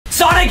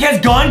Sonic has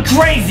gone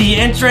crazy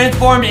and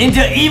transformed into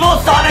evil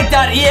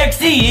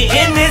Sonic.Exe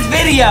in this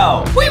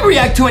video. We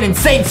react to an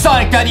insane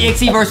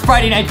Sonic.Exe vs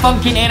Friday Night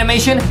Funkin'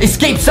 animation,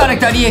 escape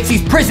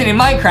Sonic.Exe's prison in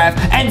Minecraft,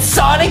 and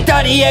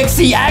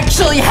Sonic.Exe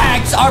actually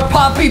hacks our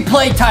Poppy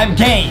Playtime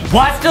game.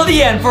 Watch till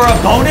the end for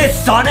a bonus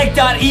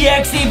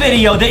Sonic.Exe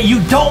video that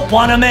you don't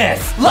want to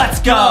miss. Let's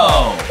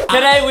go.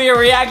 Today we are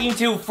reacting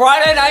to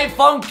Friday Night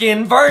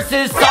Funkin'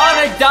 versus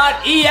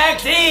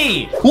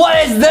Sonic.Exe. What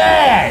is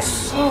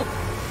this?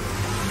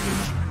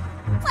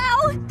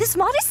 Wow, this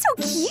mod is so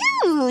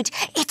cute!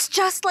 It's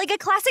just like a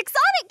classic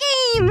Sonic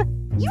game!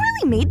 You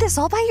really made this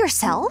all by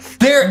yourself?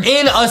 They're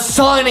in a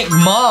Sonic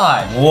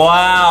mod!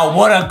 Wow,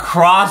 what a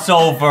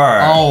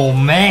crossover! Oh,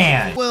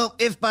 man. Well,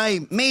 if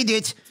by made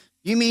it,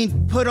 you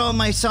mean put all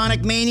my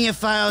Sonic Mania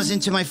files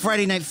into my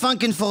Friday Night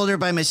Funkin' folder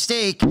by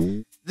mistake,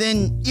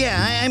 then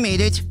yeah, I made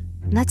it.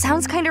 That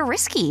sounds kinda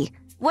risky.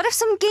 What if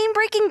some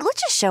game-breaking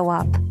glitches show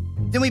up?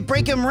 Then we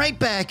break them right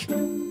back.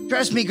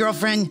 Trust me,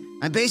 girlfriend,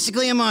 I'm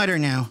basically a modder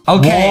now.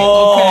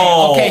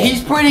 Okay,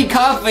 he's pretty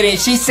confident.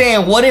 She's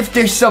saying, what if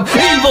there's some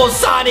evil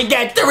Sonic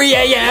at 3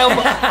 a.m.?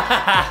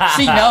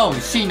 She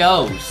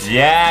knows.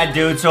 Yeah,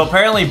 dude, so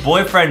apparently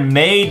Boyfriend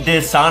made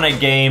this Sonic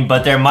game,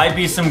 but there might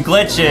be some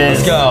glitches.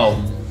 Let's go.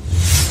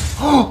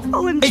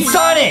 OMG. It's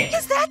Sonic!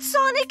 Is that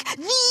Sonic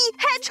the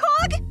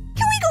Hedgehog? Can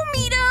we go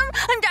meet him?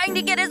 I'm dying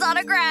to get his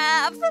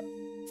autograph.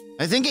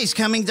 I think he's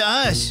coming to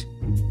us.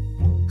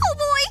 Oh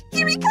boy,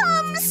 here he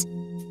comes!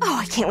 Oh,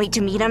 I can't wait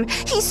to meet him.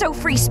 He's so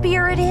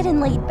free-spirited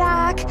and laid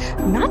back,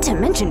 not to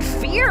mention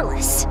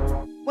fearless.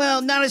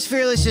 Well, not as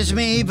fearless as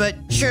me, but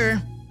sure.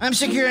 I'm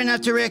secure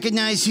enough to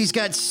recognize he's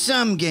got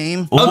some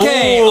game.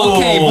 Okay,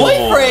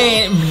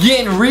 Boyfriend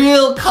getting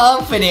real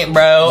confident,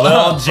 bro. A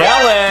little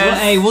jealous.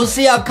 Hey, we'll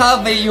see how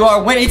confident you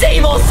are when it's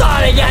evil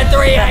Sonic at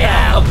 3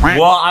 a.m.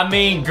 Well, I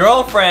mean,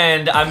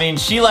 girlfriend,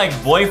 she likes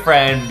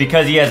Boyfriend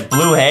because he has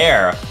blue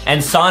hair.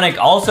 And Sonic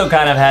also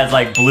kind of has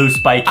like blue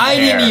spiky hair. I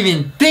didn't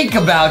even think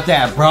about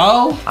that,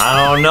 bro.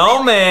 I don't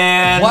know,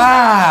 man.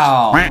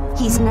 Wow.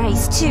 He's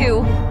nice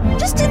too.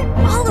 Just an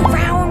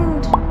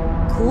all-around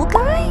cool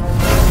guy?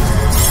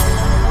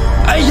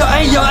 Hey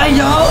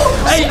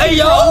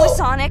yo! Oh,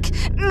 Sonic.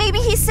 Maybe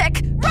he's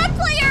sick. Run,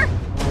 player!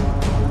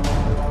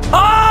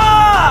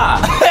 Ah!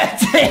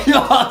 It's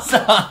evil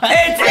Sonic.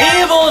 It's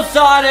evil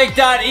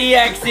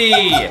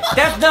Sonic.Exe.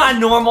 That's not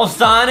normal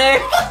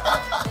Sonic.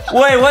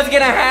 Wait, what's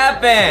gonna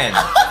happen?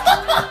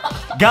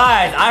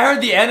 Guys, I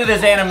heard the end of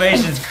this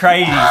animation's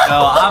crazy,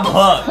 so I'm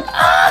hooked.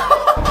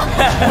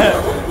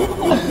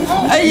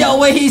 Hey yo,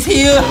 wait, he's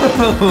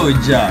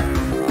huge.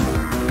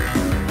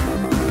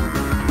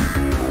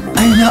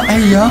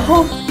 Hey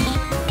yo.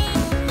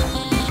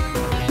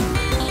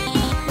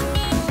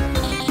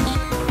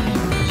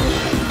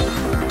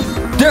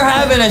 They're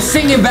having a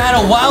singing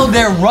battle while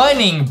they're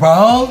running,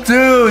 bro.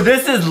 Dude,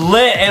 this is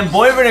lit. And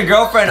Boyfriend and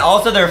Girlfriend,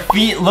 also their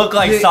feet look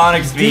like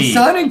Sonic's feet. Did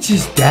Sonic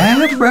just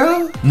dab,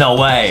 bro? No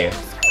way.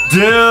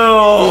 Dude.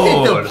 Look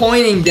at the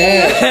pointing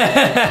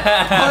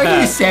dab. Are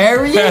you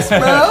serious,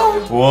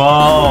 bro?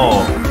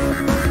 Whoa.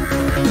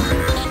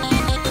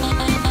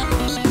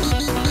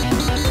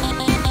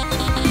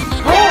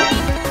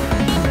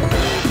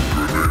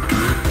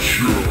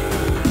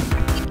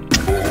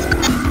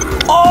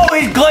 Oh,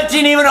 he's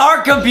glitching even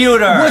our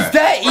computer. Was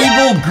that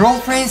evil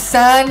Girlfriend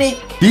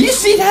Sonic? Did you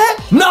see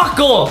that?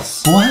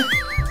 Knuckles. What?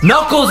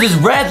 Knuckles is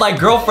red like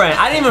Girlfriend.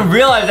 I didn't even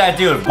realize that,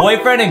 dude.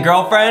 Boyfriend and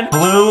Girlfriend,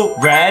 blue,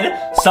 red.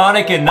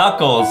 Sonic and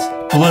Knuckles,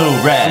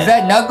 blue, red. Is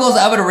that Knuckles?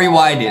 I'm gonna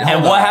rewind it.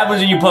 And what happens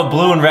when you put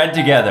blue and red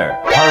together?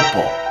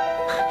 Purple.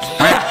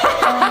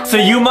 So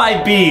you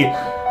might be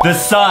the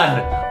son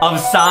of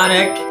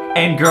Sonic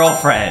and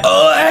Girlfriend.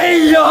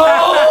 Hey, yo!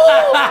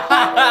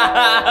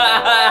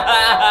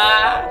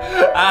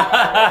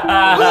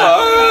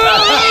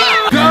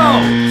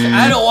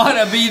 I don't want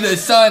to be the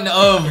son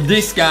of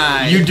this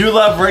guy. You do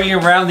love running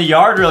around the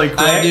yard really quick.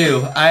 I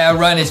do. I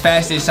run as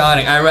fast as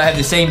Sonic. I have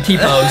the same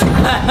T-pose.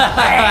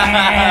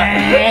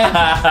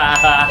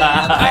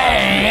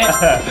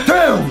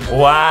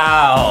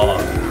 Wow.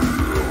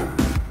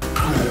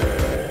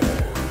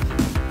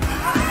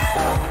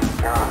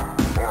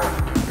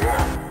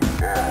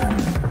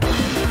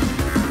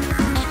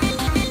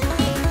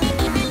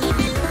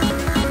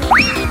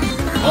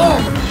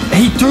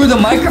 He threw the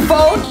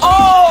microphone?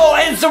 Oh,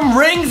 and some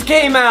rings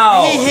came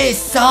out. He hit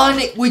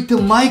Sonic with the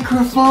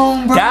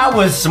microphone, bro. That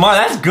was smart.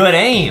 That's good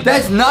aim.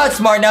 That's not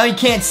smart. Now he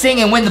can't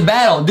sing and win the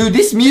battle. Dude,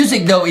 this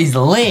music, though, is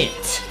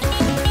lit.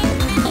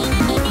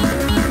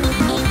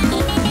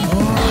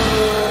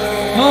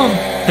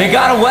 They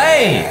got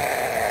away.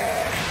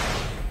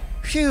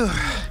 Phew.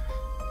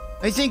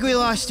 I think we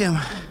lost him.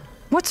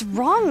 What's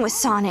wrong with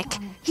Sonic?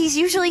 He's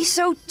usually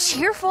so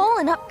cheerful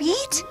and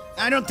upbeat.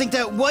 I don't think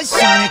that was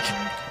Sonic.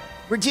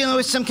 We're dealing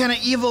with some kind of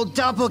evil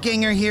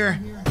doppelganger here.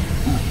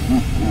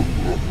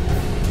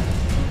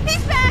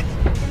 He's back!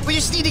 We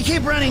just need to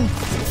keep running.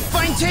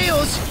 Find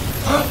Tails.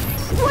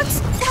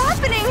 What's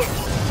happening?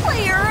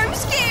 Player, I'm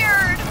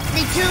scared.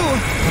 Me too.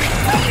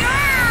 Player!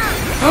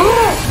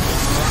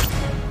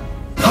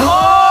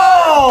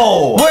 Oh!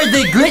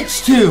 did they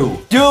glitch to?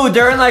 Dude,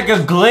 they're in like a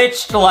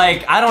glitched,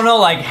 like, I don't know,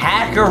 like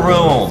hacker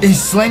room.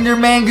 Is Slender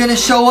Man gonna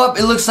show up?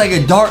 It looks like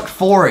a dark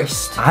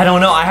forest. I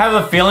don't know. I have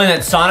a feeling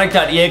that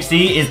Sonic.Exe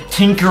is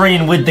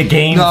tinkering with the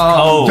game's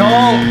code.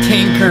 Don't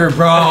tinker,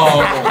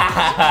 bro.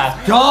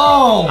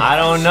 Don't. I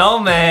don't know,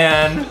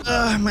 man.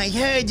 My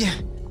head.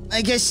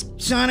 I guess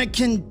Sonic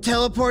can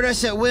teleport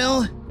us at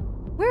will.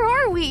 Where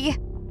are we?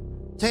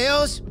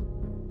 Tails?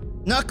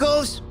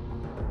 Knuckles?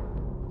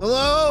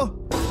 Hello?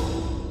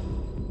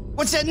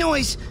 What's that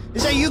noise?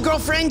 Is that you,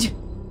 girlfriend?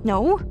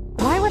 No.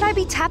 Why would I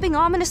be tapping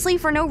ominously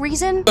for no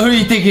reason? Who do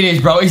you think it is,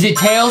 bro? Is it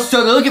Tails?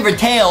 So they're looking for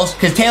Tails,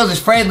 because Tails is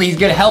friendly. He's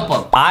gonna help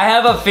them. I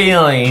have a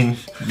feeling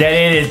that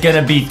it is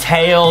gonna be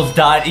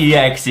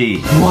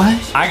Tails.Exe.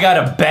 What? I got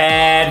a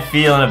bad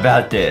feeling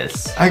about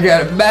this. I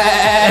got a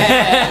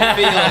bad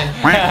feeling.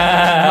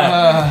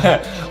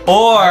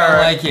 Or I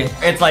don't like it.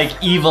 It's like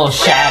Evil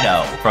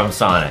Shadow from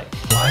Sonic.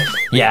 What?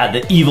 Yeah,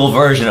 the evil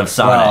version of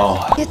Sonic.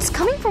 Bro. It's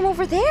coming from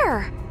over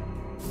there.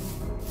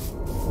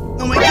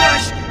 Oh my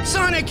gosh!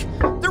 Sonic!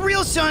 The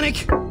real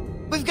Sonic!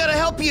 We've got to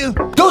help you!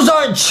 Those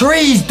aren't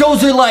trees.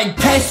 Those are like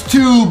test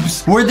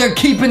tubes where they're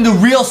keeping the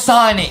real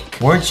Sonic.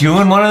 Weren't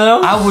you in one of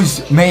those? I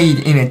was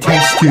made in a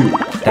test tube.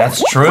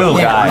 That's true, In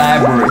a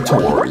guys.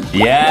 laboratory.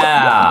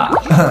 Yeah.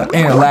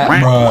 In a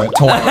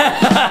laboratory.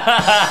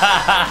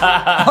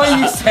 Are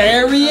you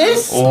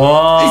serious?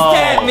 Whoa. Is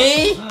that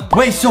me?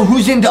 Wait, so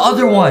who's in the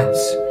other ones?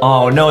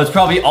 Oh, no, it's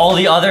probably all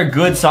the other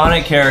good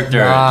Sonic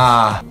characters.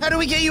 Ah. How do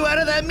we get you out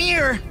of that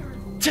mirror?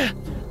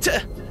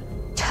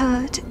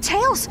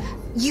 Tails,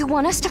 you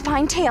want us to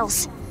find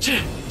Tails.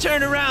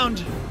 Turn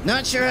around.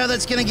 Not sure how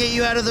that's gonna get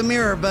you out of the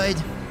mirror, bud.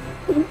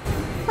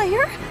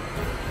 Player?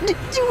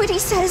 Do what he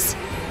says.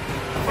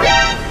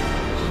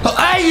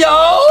 Hey, yo!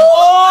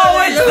 Oh,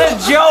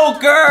 it's the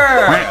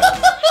Joker!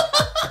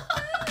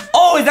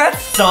 Oh, is that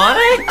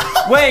Sonic?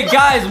 Wait,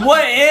 guys,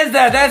 what is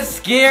that? That's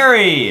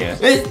scary.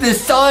 It's the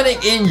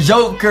Sonic and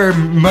Joker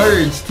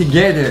merged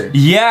together.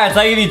 Yeah, it's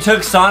like if you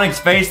took Sonic's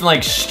face and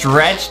like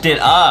stretched it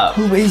up.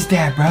 Who is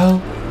that, bro?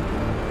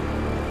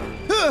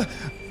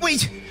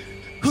 Wait!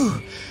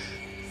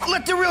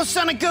 Let the real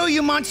Sonic go,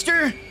 you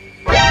monster!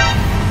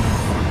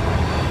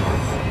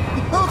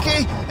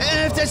 Okay,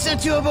 if that's not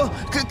doable,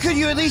 could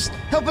you at least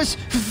help us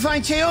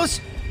find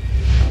Tails?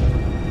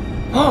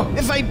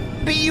 If I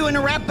beat you in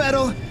a rap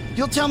battle,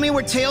 you'll tell me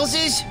where Tails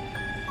is?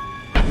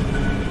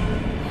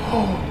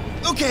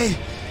 Okay,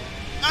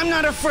 I'm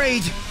not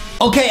afraid.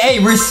 Okay, hey,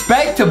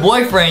 respect to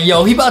boyfriend.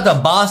 Yo, he about to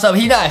boss up.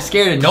 He not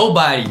scared of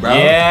nobody, bro.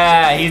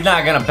 Yeah, he's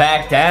not gonna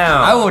back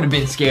down. I would have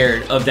been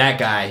scared of that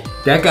guy.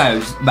 That guy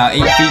was about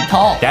 8 feet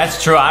tall.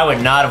 That's true. I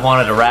would not have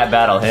wanted to rap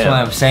battle him. That's what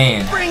I'm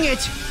saying. Bring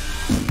it!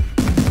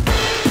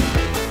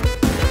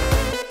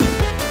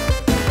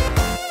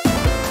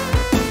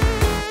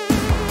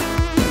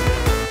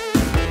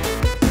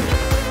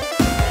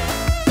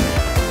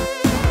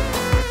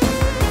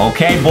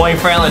 Okay,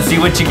 boyfriend, let's see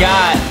what you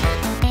got.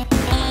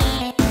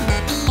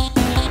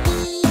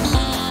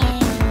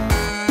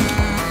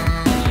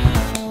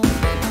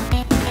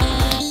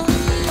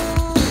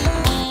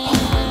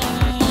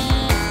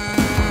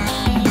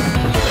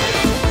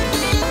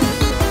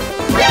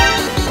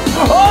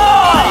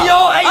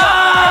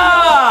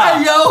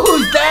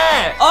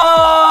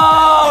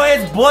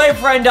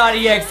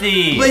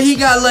 Boyfriend.exe. But he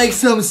got like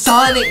some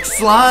Sonic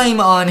slime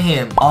on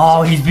him.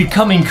 Oh, he's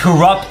becoming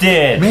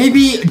corrupted.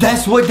 Maybe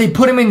that's what they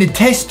put him in the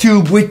test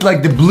tube with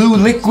like the blue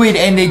liquid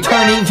and they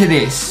turn into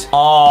this.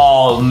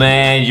 Oh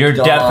man, you're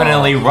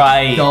definitely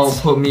right. Don't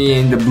put me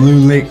in the blue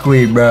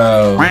liquid,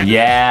 bro.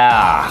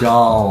 Yeah.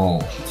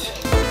 Don't.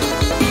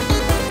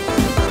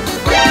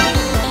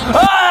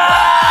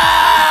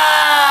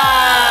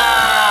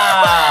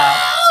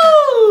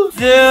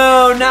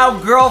 Dude, now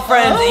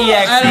girlfriend's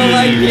EXE. I don't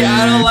like it.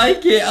 I don't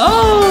like it.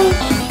 Oh.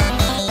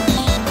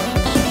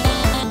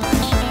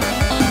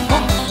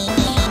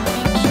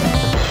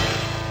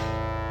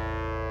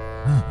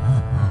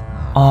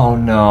 Oh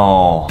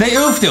no. They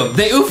oofed him.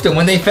 They oofed him.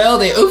 When they fell,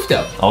 they oofed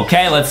him.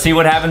 Okay, let's see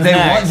what happens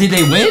next. Did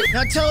they win?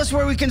 Now tell us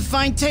where we can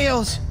find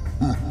Tails.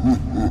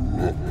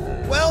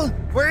 Well,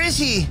 where is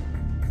he?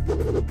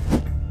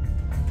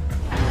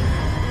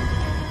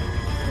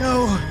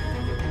 No.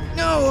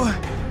 No.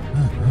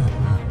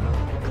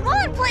 Come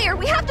on, player,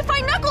 we have to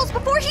find Knuckles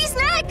before he's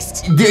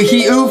next. Did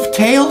he oof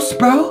Tails,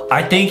 bro?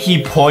 I think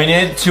he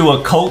pointed to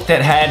a coat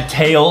that had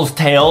Tails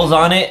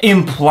on it,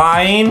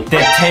 implying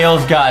that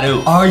Tails got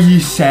oofed. Are you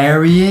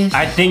serious?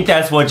 I think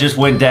that's what just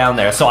went down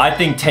there. So I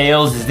think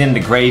Tails is in the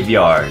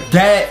graveyard.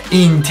 That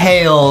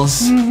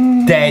entails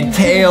that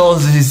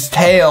Tails is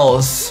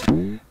Tails.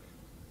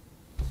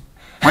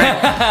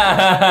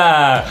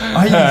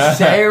 Are you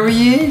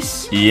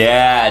serious?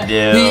 Yeah,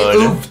 dude. He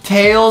oofed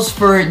Tails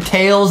for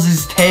Tails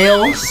is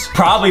Tails?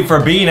 Probably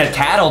for being a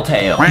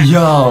tattletale.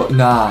 Yo,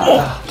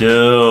 nah.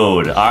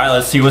 Dude. All right,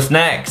 let's see what's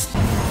next.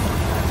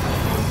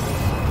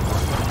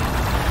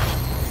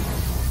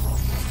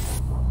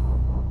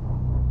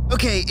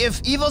 Okay,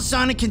 if Evil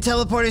Sonic can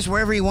teleport us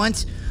wherever he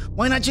wants,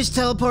 why not just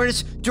teleport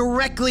us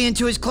directly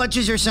into his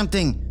clutches or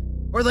something?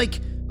 Or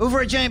like over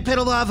a giant pit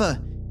of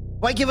lava.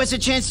 Why give us a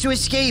chance to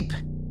escape?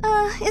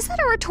 Is that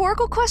a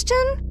rhetorical question?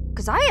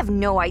 Because I have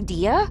no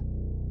idea.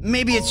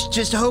 Maybe it's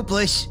just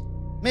hopeless.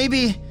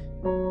 Maybe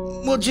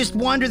we'll just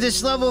wander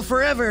this level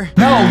forever.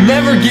 No,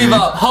 never give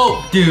up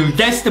hope, dude.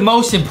 That's the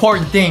most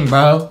important thing,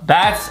 bro.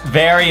 That's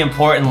very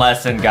important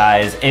lesson,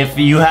 guys. If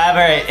you're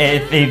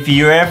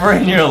ever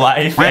in your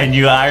life and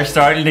you are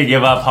starting to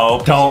give up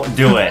hope, don't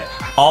do it.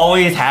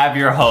 Always have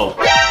your hope.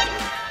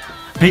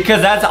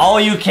 Because that's all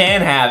you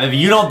can have. If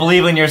you don't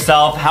believe in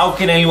yourself, how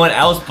can anyone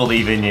else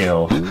believe in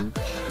you?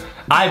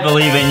 I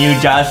believe in you,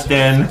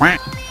 Justin.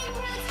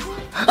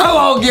 I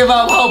won't give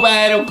up hope,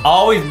 Adam.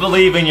 Always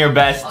believe in your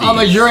bestie. I'm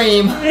a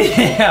dream.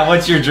 Yeah,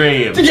 what's your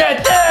dream? To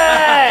get there!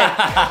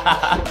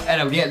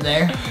 Adam, get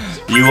there.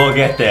 You will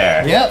get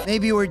there. Yep.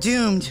 Maybe we're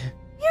doomed.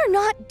 You're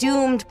not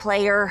doomed,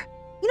 player.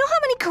 You know how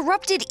many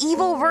corrupted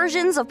evil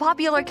versions of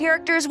popular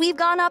characters we've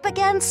gone up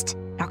against?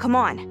 Now come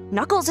on,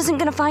 Knuckles isn't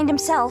gonna find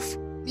himself.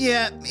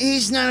 Yeah,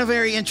 he's not a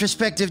very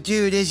introspective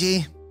dude, is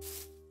he?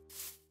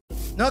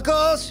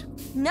 Knuckles?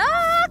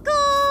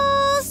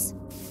 Knuckles!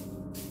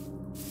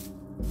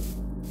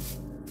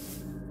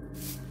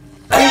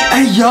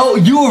 Hey, yo,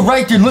 you were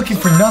right. They're looking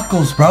for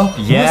Knuckles, bro.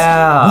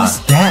 Yeah. What's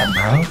that,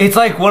 bro? It's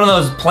like one of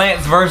those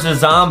Plants vs.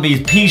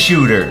 Zombies pea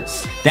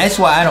shooters. That's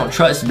why I don't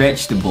trust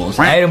vegetables.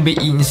 Adam be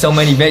eating so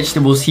many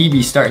vegetables, he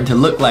be starting to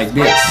look like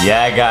this.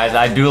 Yeah, guys,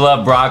 I do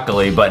love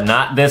broccoli, but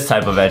not this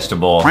type of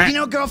vegetable. You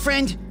know,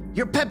 girlfriend,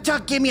 your pep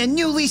talk gave me a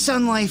new lease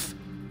on life.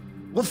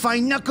 We'll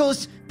find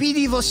Knuckles, beat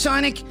Evil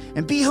Sonic,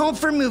 and be home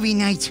for movie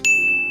night.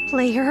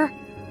 Player,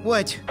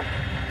 What?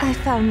 I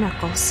found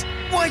Knuckles.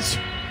 What?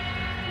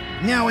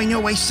 Now I know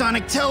why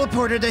Sonic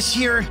teleported us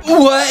here.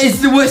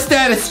 What's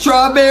that, a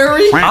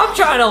strawberry? I'm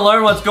trying to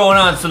learn what's going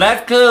on. So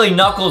that's clearly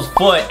Knuckles'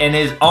 foot and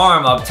his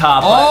arm up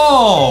top.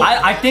 Oh!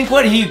 I think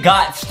what he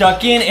got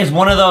stuck in is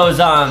one of those,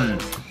 oh,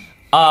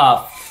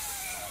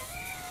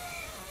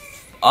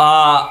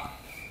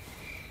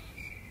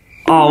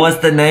 what's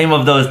the name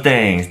of those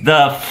things?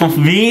 The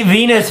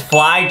Venus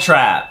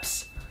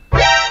flytraps.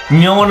 You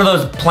know, one of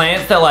those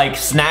plants that like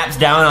snaps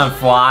down on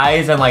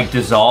flies and like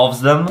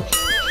dissolves them?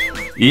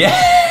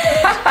 Yeah.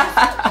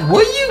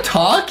 What are you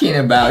talking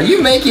about? Are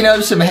you making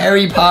up some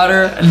Harry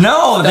Potter?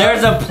 No, stuff?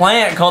 there's a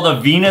plant called a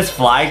Venus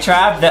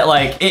flytrap that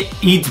like, it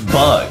eats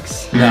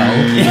bugs. No.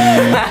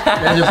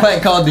 There's a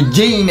plant called the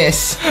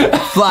genus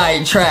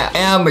flytrap.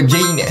 I'm a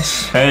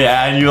genius.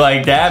 Yeah, and you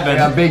like dabbing. I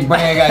got a big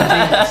brain, I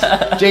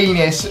got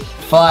genus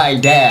fly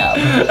dab.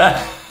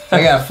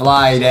 I got a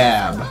fly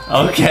dab.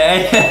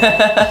 Okay.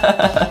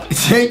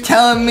 So you're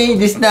telling me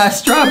this not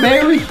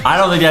strawberry? I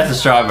don't think that's a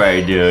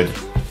strawberry, dude.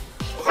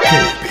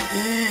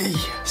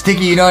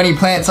 Sticky, you know any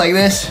plants like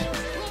this?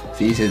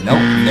 See, he says,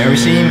 nope,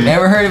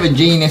 never heard of a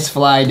genus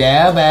fly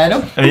dab,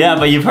 Adam. Yeah,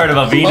 but you've heard of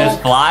a Venus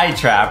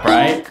flytrap,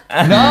 right?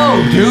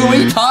 No, dude, what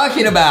are you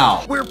talking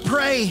about? We're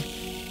prey.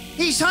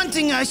 He's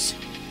hunting us.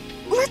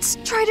 Let's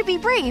try to be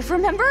brave,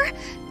 remember?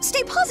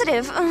 Stay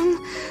positive.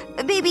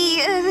 Maybe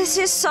this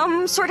is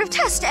some sort of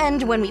test,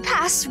 and when we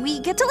pass, we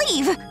get to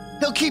leave.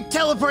 He'll keep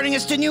teleporting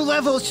us to new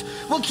levels.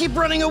 We'll keep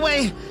running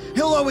away.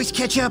 He'll always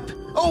catch up.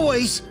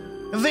 Always.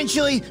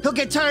 Eventually, he'll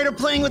get tired of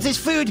playing with his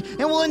food, and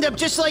we'll end up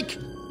just like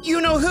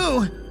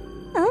you-know-who.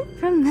 Well,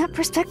 from that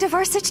perspective,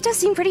 our sitch does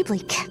seem pretty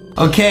bleak.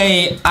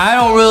 Okay, it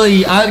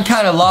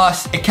kind of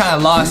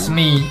lost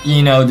me,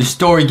 you know, the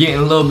story getting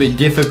a little bit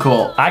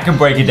difficult. I can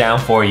break it down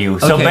for you.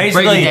 So Okay,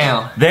 basically, break it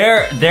down.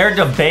 they're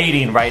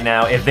debating right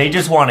now if they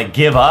just want to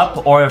give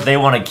up or if they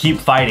want to keep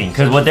fighting.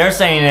 Because what they're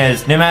saying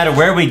is, no matter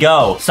where we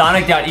go,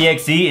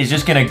 Sonic.Exe is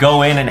just going to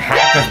go in and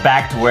hack us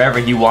back to wherever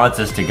he wants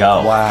us to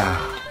go.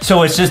 Wow.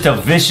 So it's just a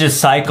vicious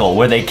cycle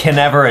where they can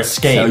never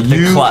escape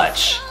the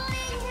clutch.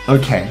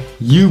 Okay,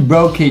 you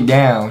broke it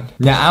down.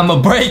 Now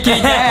I'ma break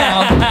it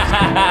down.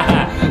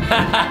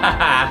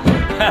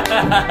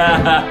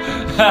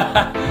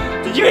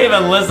 Did you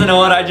even listen to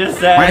what I just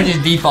said? I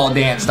just default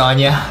danced on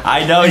you.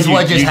 I know It's you,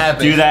 what just you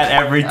happened. do that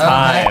every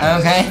time.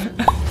 Okay.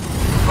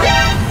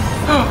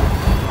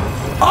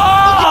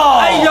 Oh!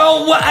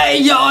 Hey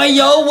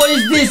yo, what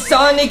is this?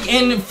 Sonic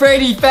and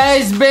Freddy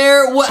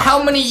Fazbear?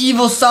 How many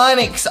evil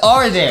Sonics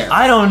are there?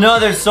 I don't know,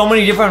 there's so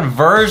many different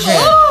versions.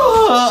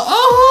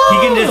 He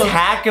can just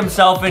hack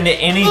himself into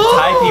any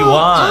type he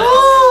wants.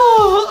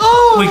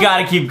 We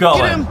gotta keep Get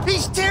going. him!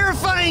 He's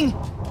terrifying!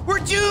 We're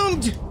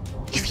doomed!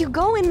 If you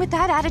go in with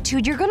that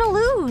attitude, you're gonna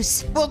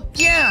lose. Well,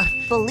 yeah.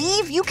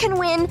 Believe you can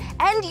win,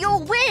 and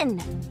you'll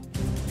win.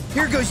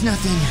 Here goes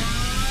nothing.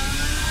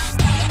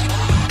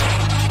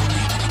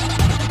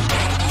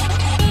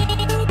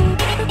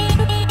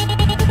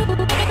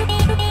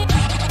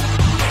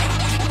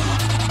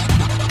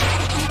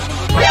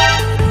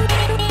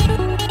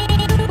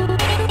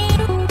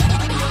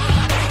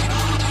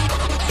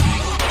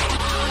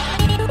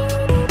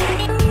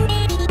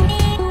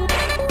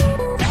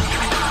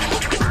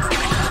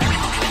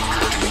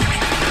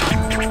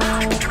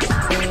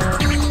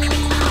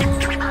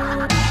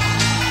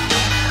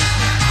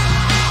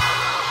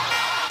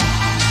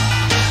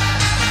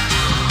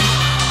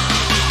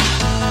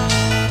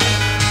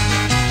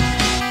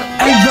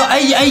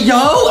 Hey,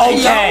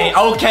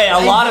 yo. Okay, a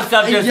lot of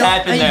stuff just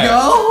happened there.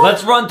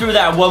 Let's run through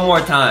that one more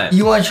time.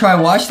 You want to try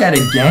watch that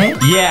again?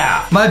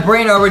 Yeah. My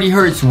brain already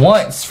hurts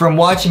once from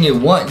watching it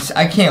once.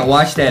 I can't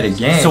watch that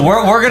again. So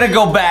we're gonna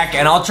go back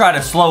and I'll try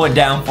to slow it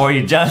down for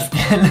you,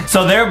 Justin.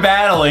 So they're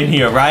battling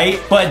here,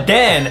 right? But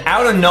then,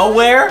 out of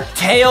nowhere,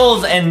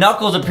 Tails and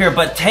Knuckles appear,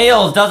 but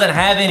Tails doesn't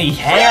have any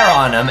hair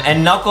on him,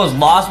 and Knuckles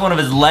lost one of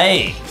his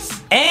legs.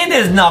 And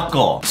his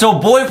knuckle. So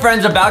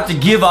boyfriend's about to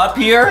give up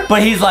here,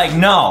 but he's like,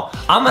 no,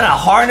 I'm gonna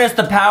harness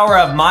the power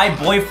of my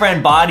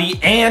boyfriend body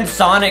and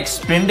Sonic's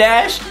spin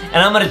dash, and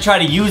I'm gonna try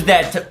to use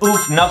that to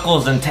oof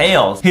Knuckles and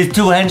Tails, his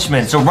two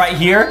henchmen. So right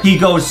here, he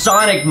goes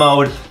Sonic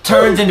mode,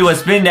 turns into a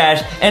spin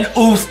dash, and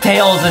oofs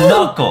Tails and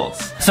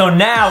Knuckles. So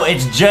now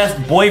it's just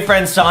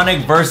boyfriend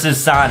Sonic versus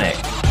Sonic.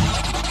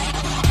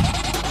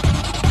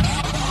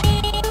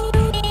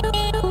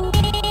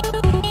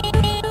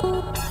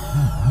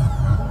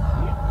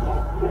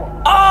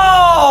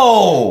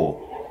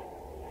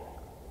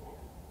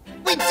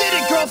 We did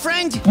it,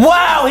 girlfriend!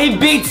 Wow, he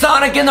beat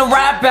Sonic in the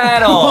rap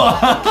battle!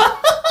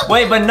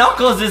 Wait, but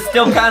Knuckles is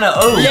still kind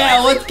of oof.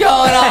 Yeah, what's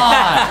going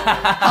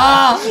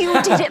on? You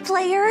did it,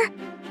 player.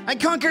 I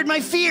conquered my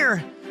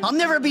fear. I'll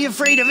never be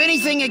afraid of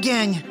anything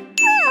again.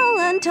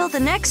 Well, until the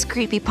next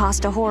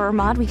creepypasta horror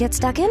mod we get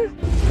stuck in.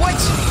 What?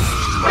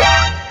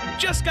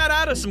 Just got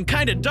out of some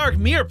kind of dark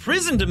mirror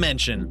prison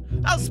dimension.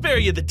 I'll spare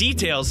you the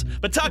details,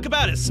 but talk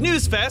about a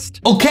snooze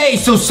fest. Okay,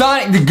 so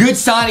Sonic, the good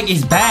Sonic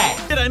is back.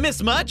 Did I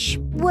miss much?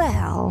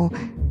 Well,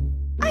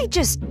 I'd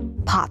just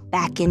pop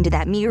back into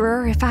that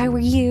mirror if I were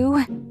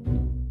you.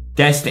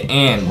 That's the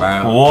end,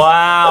 bro.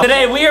 Wow.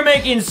 Today we are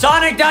making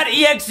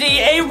Sonic.Exe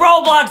a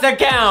Roblox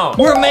account.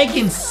 We're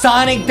making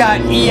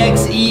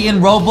Sonic.Exe in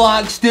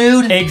Roblox,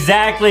 dude.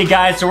 Exactly,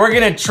 guys. So we're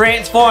gonna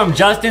transform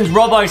Justin's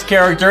Roblox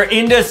character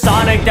into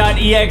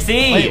Sonic.Exe.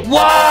 Wait,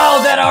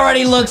 wow, that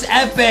already looks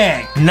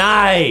epic.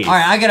 Nice. All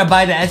right, I gotta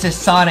buy that. That's a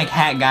Sonic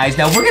hat, guys.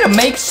 Now we're gonna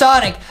make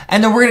Sonic,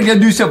 and then we're gonna go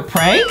do some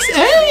pranks,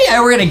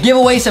 and we're gonna give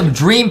away some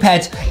dream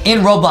pets in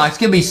Roblox. It's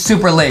gonna be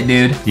super lit,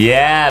 dude.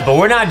 Yeah, but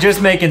we're not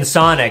just making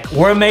Sonic.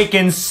 We're making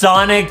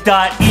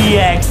Sonic.Exe.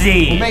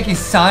 We're making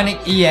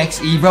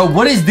Sonic.Exe, bro.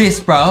 What is this,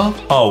 bro?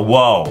 Oh,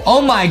 whoa. Oh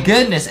my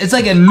goodness, it's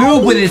like a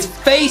noob with his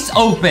face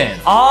open.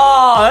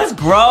 Oh, that's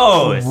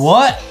gross.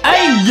 What?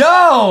 Hey,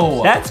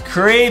 yo! That's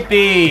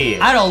creepy.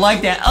 I don't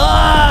like that.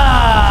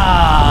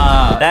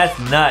 Ah! That's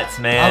nuts,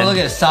 man. I'll look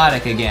at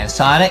Sonic again.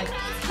 Sonic,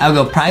 I'll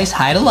go price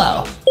high to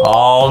low.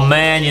 Oh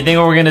man, you think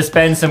we're gonna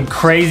spend some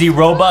crazy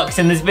Robux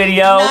in this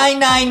video?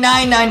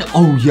 9999.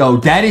 Oh, yo,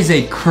 that is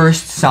a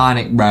cursed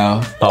Sonic,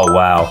 bro. Oh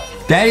wow.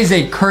 That is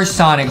a cursed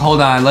Sonic.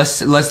 Hold on,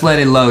 let's let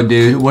it load,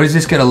 dude. What is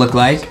this gonna look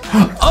like?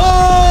 Oh!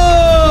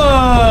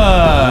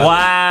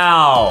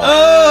 Wow.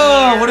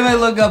 Oh! What if I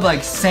look up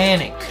like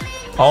Sonic?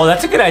 Oh,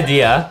 that's a good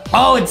idea.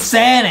 Oh, it's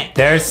Sonic.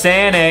 There's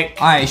Sonic.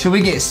 All right, should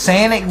we get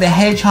Sonic the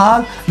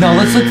Hedgehog? No,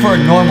 let's look for a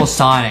normal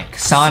Sonic.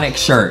 Sonic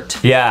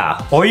shirt.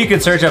 Yeah, or you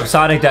could search up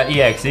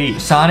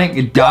Sonic.Exe.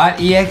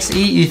 Sonic.Exe?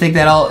 You think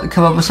that'll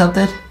come up with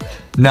something?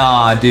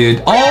 Nah,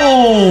 dude.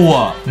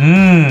 Oh!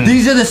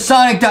 These are the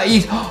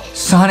Sonic.Exe.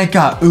 Sonic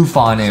got oof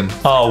on him.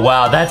 Oh,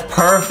 wow, that's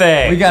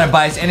perfect. We gotta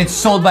buy this, and it's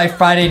sold by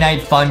Friday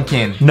Night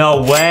Funkin'.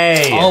 No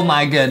way. Oh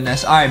my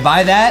goodness. All right,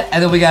 buy that,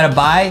 and then we gotta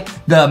buy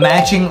the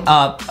matching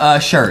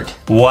shirt.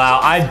 Wow,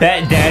 I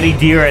bet Daddy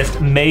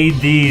Dearest made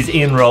these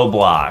in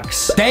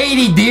Roblox.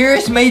 Daddy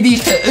Dearest made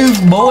these to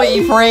oof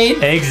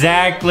boyfriend.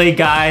 Exactly,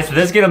 guys. So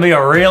this is gonna be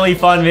a really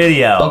fun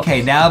video.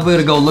 Okay, now I'm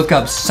gonna go look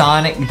up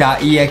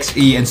Sonic.Exe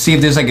and see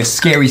if there's like a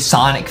scary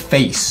Sonic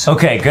face.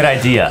 Okay, good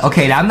idea.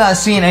 Okay, now I'm not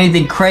seeing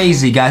anything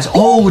crazy, guys.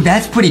 Oh,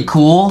 that's pretty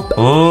cool.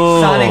 Ooh.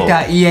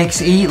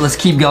 Sonic.Exe. Let's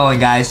keep going,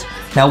 guys.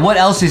 Now, what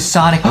else is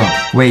Sonic?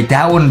 Wait,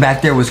 that one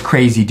back there was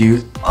crazy,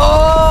 dude.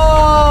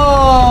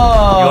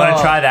 Oh! You want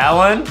to try that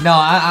one? No,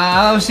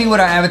 I'll see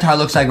what our avatar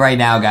looks like right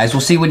now, guys.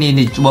 We'll see what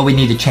we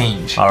need to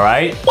change. All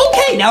right.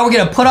 Okay, now we're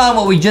gonna put on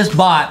what we just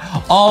bought.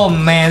 Oh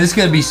man, this is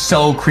gonna be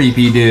so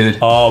creepy, dude.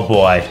 Oh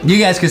boy. You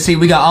guys can see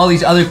we got all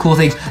these other cool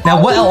things. Now,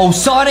 what? Oh,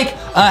 Sonic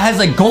has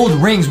like gold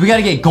rings. We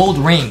gotta get gold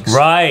rings.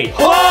 Right.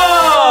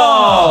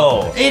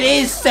 Whoa! It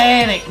is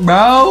Sonic,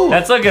 bro.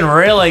 That's looking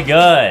really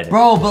good.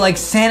 Bro, but like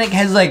Sonic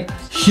has like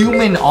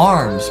human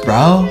arms,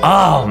 bro.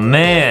 Oh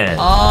man.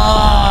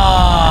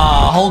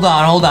 Hold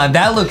on.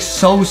 That looks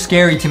so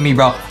scary to me,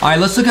 bro. All right,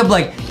 let's look up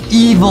like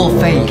evil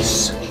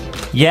face.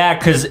 Yeah,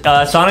 because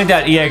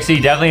Sonic.Exe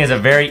definitely has a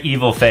very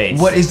evil face.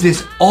 What is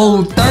this?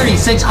 Oh,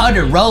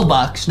 3,600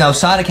 Robux. No,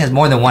 Sonic has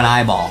more than one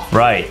eyeball.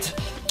 Right.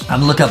 I'm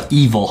gonna look up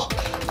evil.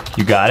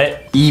 You got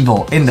it?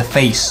 Evil in the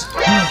face.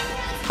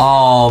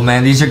 Oh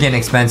man, these are getting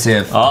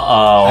expensive.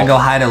 Uh-oh. I go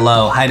high to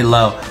low.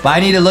 But I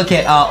need to look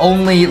at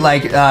only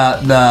like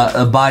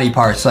the body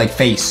parts, like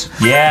face.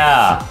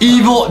 Yeah.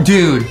 Evil,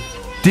 dude.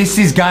 This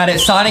has got it.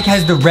 Sonic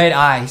has the red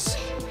eyes.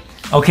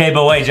 Okay,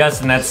 but wait,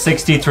 Justin, that's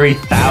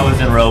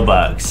 63,000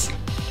 Robux.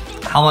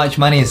 How much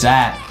money is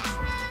that?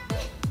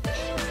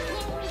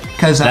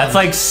 Cause that's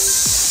like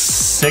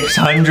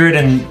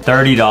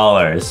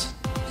 $630.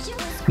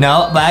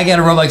 No, but I got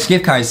a Robux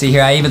gift card. See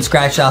here, I even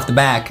scratched off the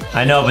back.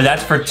 I know, but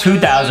that's for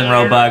 2,000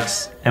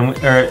 Robux,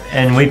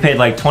 and we paid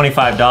like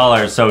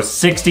 $25, so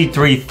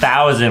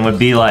 63,000 would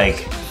be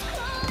like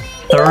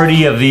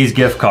 30 of these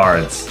gift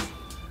cards.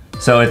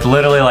 So it's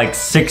literally like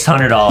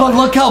 $600. But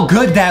look how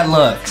good that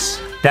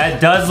looks.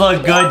 That does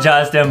look good,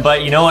 Justin,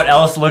 but you know what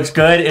else looks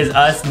good is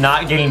us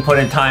not getting put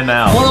in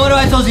timeout. What am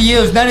I supposed to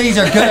use? None of these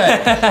are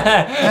good.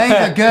 None of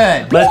these are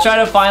good. Let's try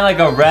to find like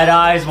a red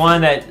eyes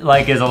one that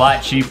like is a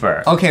lot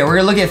cheaper. Okay, we're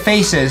gonna look at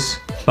faces.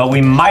 But we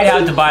might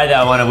have to buy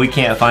that one if we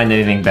can't find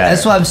anything better.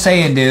 That's what I'm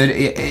saying,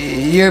 dude.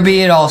 You're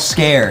being all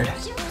scared.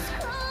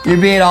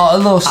 You're being all a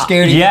little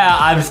scared. Yeah,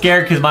 I'm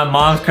scared because my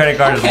mom's credit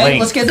card is linked.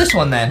 Let's get this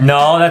one then.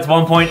 No, that's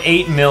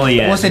 1.8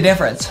 million. What's the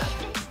difference?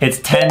 It's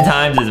 10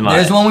 times as much.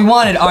 There's one we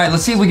wanted. All right,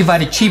 let's see if we can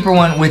find a cheaper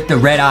one with the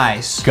red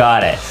eyes.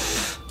 Got it.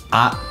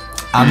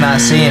 I'm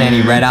not seeing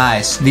any red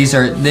eyes. These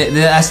are,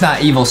 that's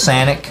not evil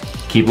Sonic.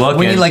 Keep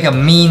looking. We need like a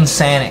mean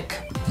Sonic.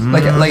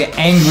 Like an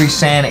angry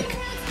Sonic.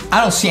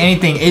 I don't see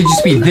anything. It'd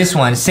just be this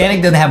one.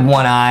 Sonic doesn't have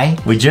one eye.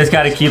 We just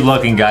gotta keep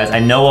looking, guys. I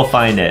know we'll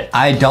find it.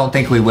 I don't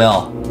think we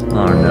will.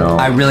 Oh no.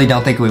 I really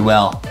don't think we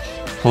will.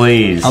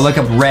 Please. I'll look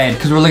up red,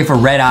 because we're looking for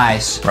red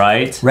eyes.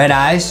 Right? Red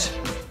eyes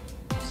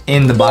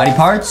in the body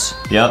parts.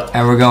 Yep.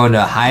 And we're going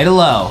to high to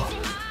low.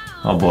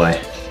 Oh boy.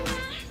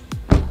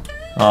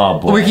 Oh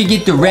boy. We could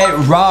get the red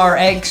raw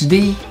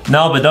XD.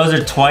 No, but those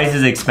are twice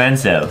as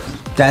expensive.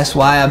 That's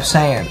why I'm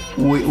saying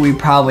we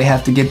probably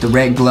have to get the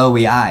red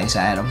glowy eyes,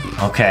 Adam.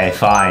 Okay,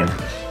 fine.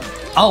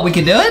 Oh, we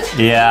can do it?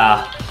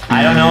 Yeah.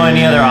 I don't know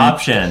any other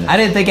option. I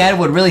didn't think Adam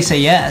would really say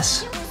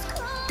yes.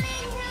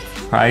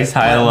 Price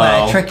high to But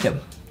low. I tricked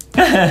him.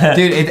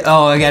 Dude,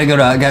 I gotta go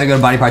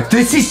to body parts.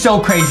 This is so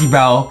crazy,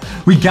 bro.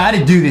 We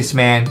gotta do this,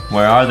 man.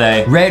 Where are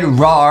they? Red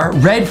raw,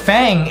 red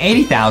fang,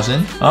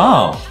 80,000.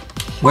 Oh.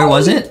 Where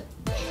was it?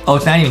 Oh,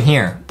 it's not even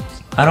here.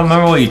 I don't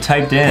remember what you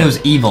typed in. It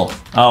was evil.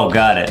 Oh,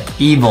 got it.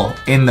 Evil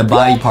in the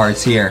body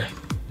parts here.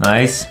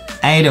 Nice.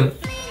 Adam,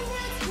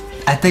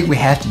 I think we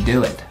have to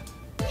do it.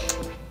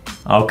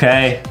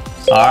 Okay.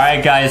 All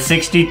right, guys.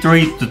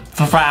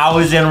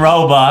 63,000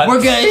 Robux.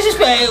 We're gonna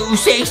spend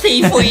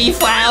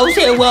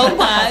 63,000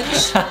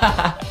 Robux.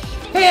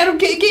 Hey, Adam,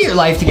 get your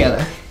life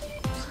together.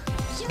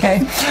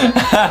 Okay.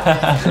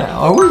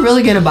 Are we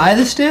really gonna buy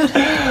this, dude?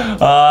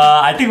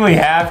 I think we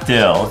have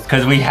to,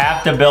 because we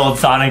have to build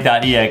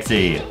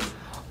Sonic.Exe.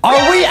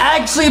 Are we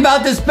actually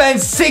about to spend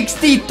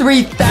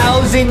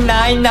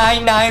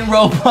 63,999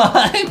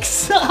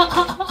 Robux?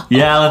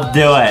 Yeah, let's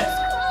do it.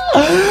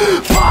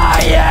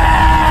 Buy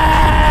it!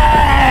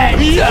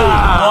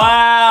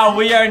 Wow,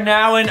 we are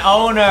now an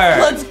owner.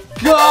 Let's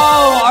go!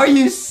 Are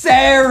you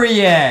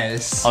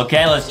serious?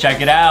 Okay, let's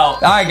check it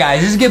out. All right,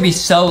 guys, this is gonna be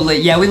so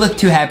lit. Yeah, we look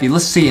too happy.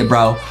 Let's see it,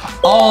 bro.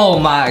 Oh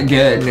my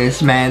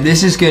goodness, man.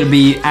 This is gonna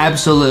be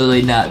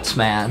absolutely nuts,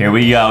 man. Here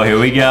we go, here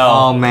we go.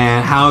 Oh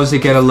man, how is it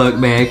gonna look,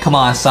 man? Come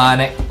on,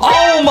 Sonic.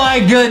 Oh my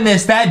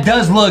goodness, that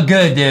does look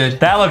good, dude.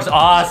 That looks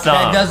awesome.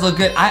 That does look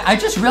good. I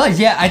just realized,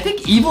 yeah, I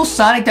think evil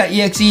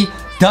Sonic.Exe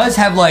does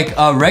have like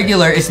a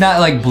regular, it's not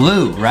like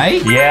blue,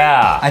 right?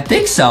 Yeah. I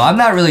think so. I'm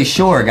not really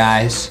sure,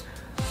 guys.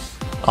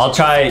 I'll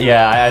try it.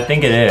 Yeah, I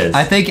think it is.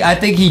 I think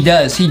he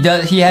does.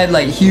 He had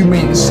like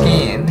human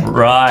skin.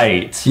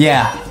 Right.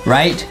 Yeah,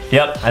 right?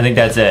 Yep, I think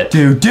that's it.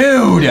 Dude.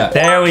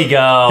 There we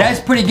go. That's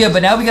pretty good,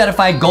 but now we gotta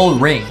find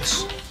gold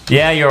rings.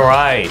 Yeah, you're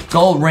right.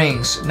 Gold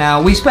rings.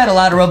 Now, we spent a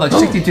lot of Robux,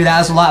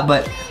 62,000 a lot,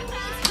 but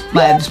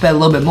might have to spend a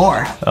little bit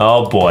more.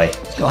 Oh boy.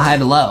 Let's go high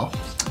to low.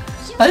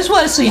 I just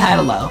want to see high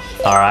to low.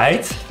 All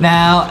right.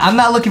 Now, I'm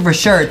not looking for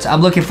shirts.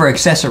 I'm looking for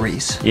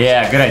accessories.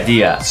 Yeah, good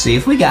idea. See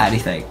if we got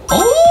anything.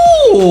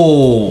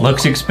 Oh!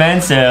 Looks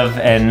expensive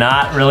and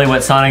not really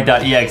what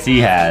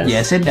Sonic.Exe has.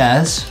 Yes, it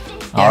does.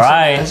 All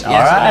right.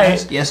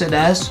 Yes, it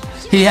does.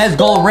 He has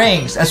gold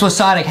rings. That's what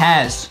Sonic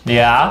has.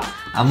 Yeah.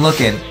 I'm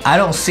looking. I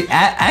don't see.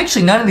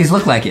 Actually, none of these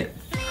look like it.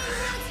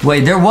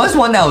 Wait, there was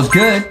one that was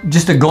good.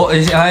 Just a gold.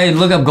 I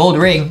look up gold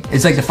ring.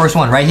 It's like the first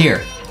one right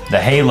here. The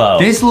halo.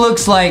 This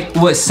looks like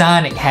what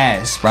Sonic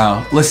has,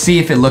 bro. Let's see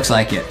if it looks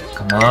like it.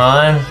 Come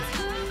on.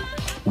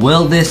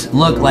 Will this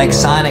look like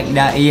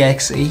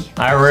Sonic.Exe?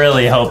 I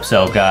really hope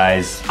so,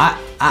 guys.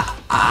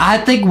 I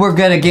think we're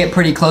gonna get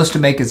pretty close to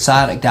making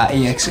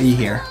Sonic.Exe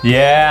here.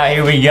 Yeah,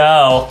 here we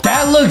go.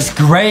 That looks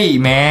great,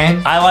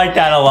 man. I like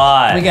that a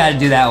lot. We gotta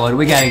do that one.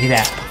 We gotta get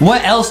that.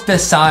 What else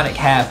does Sonic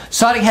have?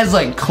 Sonic has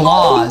like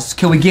claws.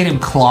 Can we get him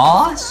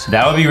claws?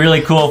 That would be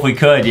really cool if we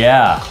could,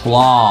 yeah.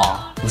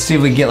 Claw. Let's see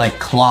if we can get like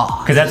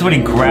claws. Because that's what he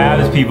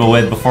grabs people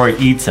with before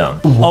he eats them.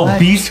 What? Oh,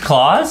 beast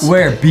claws?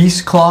 Where?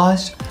 Beast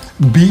claws?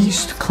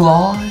 Beast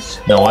claws?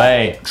 No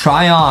way.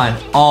 Try on.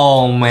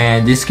 Oh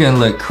man, this is gonna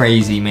look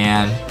crazy,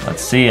 man.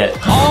 Let's see it.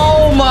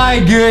 Oh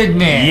my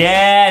goodness.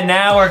 Yeah,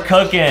 now we're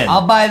cooking.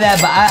 I'll buy that,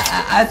 but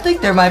I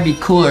think there might be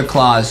cooler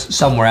claws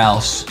somewhere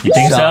else. You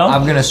think so?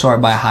 I'm gonna sort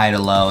by high to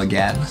low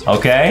again.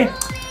 Okay.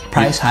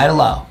 Price high to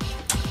low.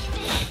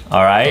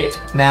 All right.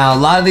 Now, a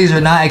lot of these are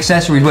not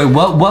accessories. Wait,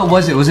 what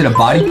was it? Was it a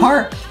body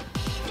part?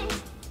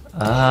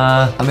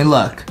 I mean,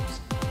 look.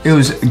 It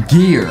was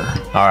gear.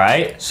 All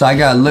right. So I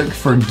gotta look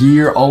for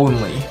gear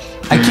only.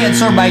 I can't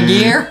sort by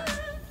gear.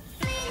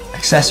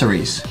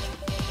 Accessories.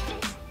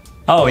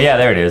 Oh, yeah,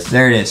 there it is.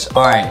 There it is.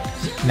 All right,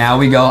 now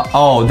we go.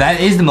 Oh, that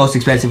is the most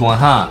expensive one,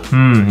 huh?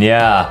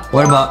 Yeah.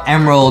 What about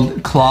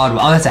emerald clawed?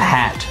 Oh, that's a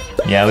hat.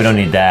 Yeah, we don't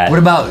need that. What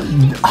about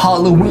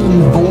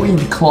Halloween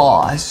void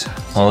claws?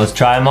 Well, let's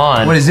try them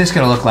on. What is this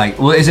gonna look like?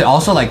 Well, is it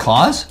also like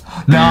claws?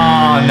 No.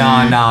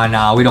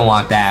 We don't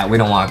want that. We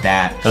don't want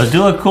that. Those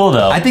do look cool,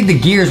 though. I think the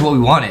gear is what we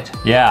wanted.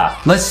 Yeah.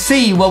 Let's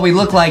see what we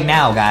look like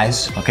now,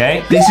 guys.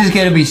 Okay. This is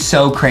gonna be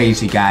so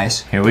crazy,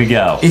 guys. Here we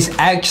go. It's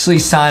actually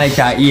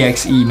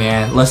Sonic.Exe,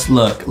 man. Let's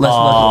look.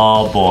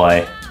 Oh,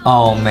 boy.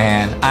 Oh,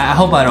 man. I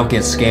hope I don't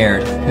get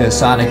scared, because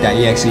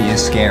Sonic.Exe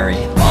is scary.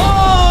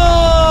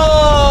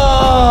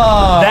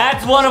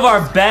 That's one of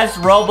our best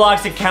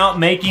Roblox account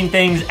making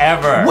things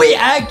ever. We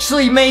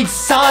actually made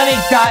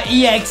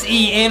Sonic.Exe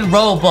in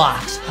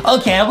Roblox.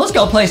 Okay, let's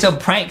go play some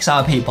pranks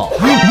on people.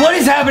 What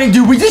is happening,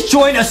 dude? We just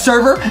joined a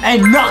server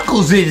and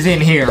Knuckles is in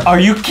here. Are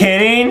you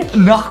kidding?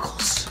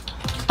 Knuckles,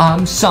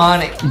 I'm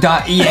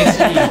Sonic.Exe.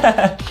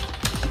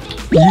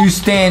 You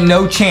stand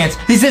no chance.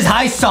 He says,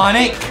 hi,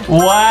 Sonic.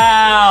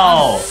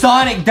 Wow.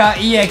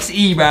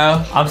 Sonic.Exe,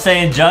 bro. I'm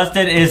saying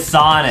Justin is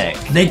Sonic.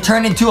 They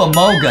turned into a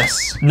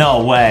Mogus.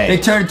 No way. They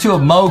turned into a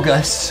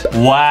Mogus.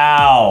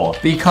 Wow.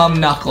 Become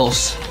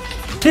Knuckles.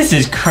 This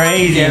is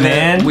crazy, Together,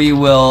 man. we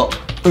will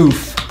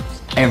oof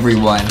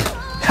everyone. Wait,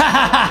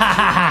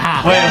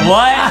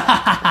 what?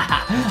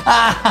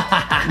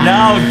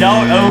 No,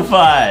 don't oof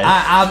us.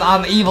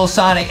 I'm evil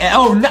Sonic.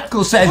 Oh,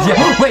 Knuckles says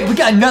yeah. Wait, we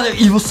got another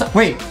evil Sonic.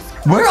 Wait,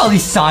 where are all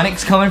these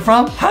Sonics coming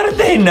from? How did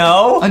they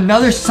know?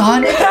 Another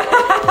Sonic?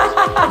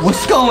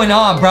 What's going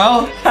on,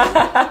 bro?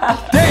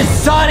 There's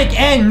Sonic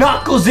and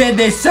Knuckles in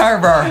this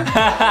server.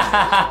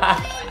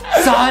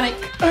 Sonic,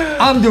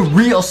 I'm the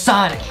real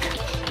Sonic.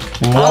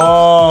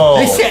 Whoa.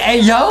 They said, hey,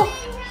 yo.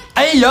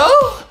 Hey, yo.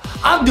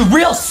 I'm the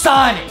real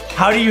Sonic.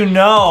 How do you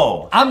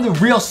know? I'm the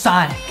real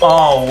Sonic.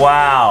 Oh,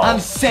 wow. I'm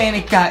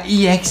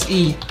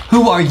Sonic.Exe.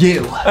 Who are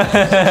you? Who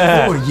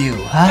are you,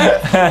 huh?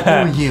 Who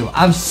are you?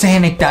 I'm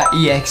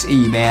Sonic.Exe,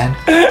 man.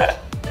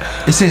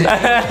 It says,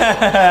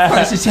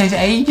 person says,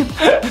 hey.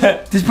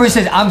 This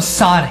person says, I'm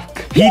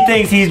Sonic. He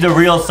thinks he's the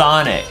real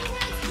Sonic.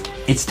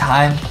 It's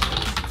time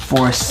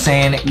for a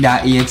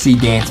Sonic.Exe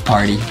dance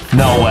party.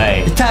 No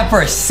way. It's time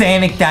for a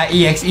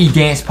Sonic.Exe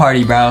dance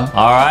party, bro.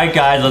 All right,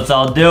 guys, let's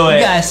all do it.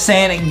 We got a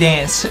Sonic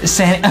dance.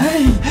 Sonic.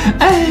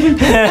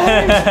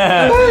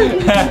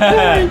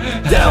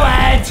 Do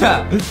it!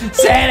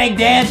 Sonic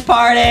dance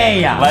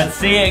party! Let's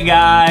see it,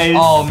 guys.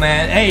 Oh,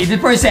 man. Hey, this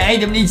person said, hey,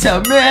 them need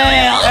some milk.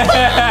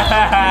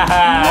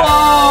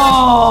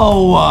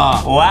 Whoa!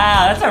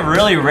 Wow, that's a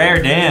really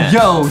rare dance.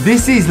 Yo,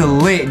 this is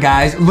lit,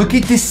 guys. Look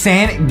at this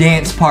Sonic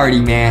dance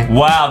party, man.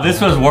 Wow, this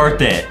was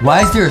worth it.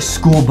 Why is there a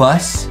school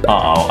bus?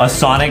 Uh-oh, a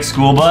Sonic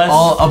school bus?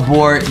 All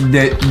aboard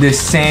the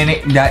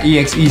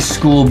Sonic.Exe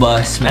school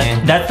bus,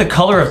 man. That's the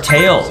color of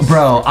Tails.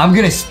 Bro, I'm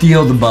gonna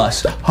steal the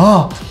bus.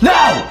 Oh,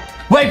 no!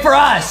 Wait for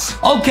us!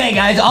 Okay,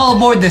 guys, all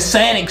aboard the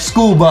Sonic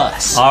school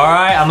bus. All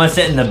right, I'm gonna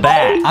sit in the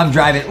back. I'm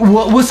driving.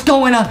 What's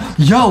going on?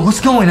 Yo, what's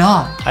going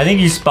on? I think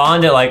you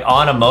spawned it like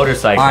on a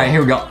motorcycle. All right,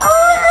 here we go.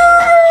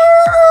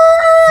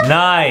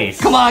 Nice.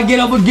 Come on, get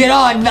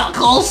on,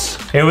 Knuckles.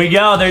 Here we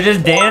go, they're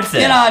just dancing.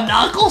 Get on,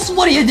 Knuckles,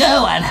 what are you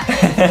doing?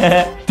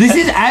 This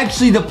is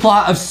actually the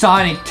plot of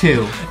Sonic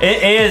 2.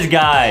 It is,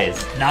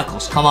 guys.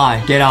 Knuckles, come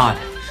on, get on.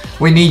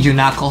 We need you,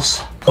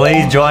 Knuckles.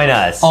 Please join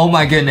us. Oh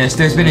my goodness,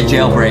 there's been a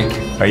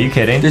jailbreak. Are you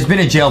kidding? There's been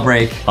a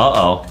jailbreak.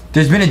 Uh-oh.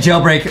 There's been a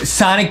jailbreak.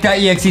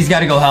 Sonic.Exe's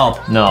gotta go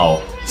help.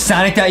 No.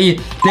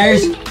 Sonic.Exe,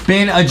 there's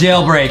been a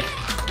jailbreak.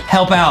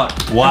 Help out.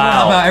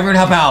 Wow. Everyone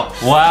help out.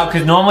 Wow,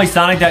 because normally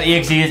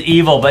Sonic.Exe is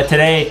evil, but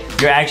today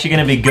you're actually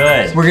gonna be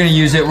good. We're gonna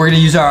use it. We're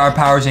gonna use our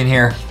powers in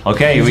here.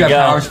 Okay, here we use go.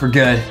 our powers for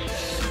good.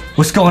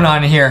 What's going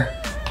on in here?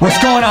 What's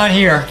going on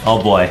here?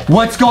 Oh boy.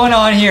 What's going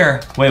on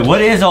here? Wait,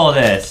 what is all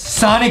this?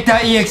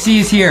 Sonic.Exe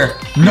is here.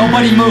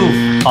 Nobody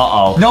move.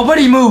 Uh-oh.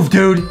 Nobody move,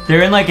 dude.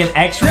 They're in like an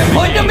X-ray.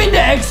 Put them in the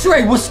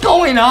X-ray. What's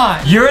going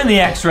on? You're in the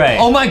X-ray.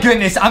 Oh my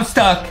goodness, I'm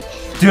stuck.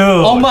 Dude.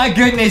 Oh my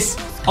goodness.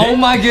 Oh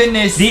my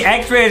goodness. The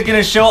X-ray is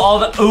gonna show all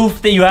the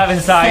oof that you have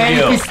inside Sonic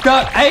you. is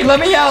stuck. Hey, let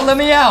me out. Let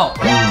me out.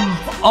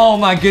 Oh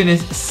my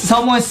goodness.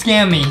 Someone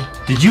scam me.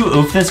 Did you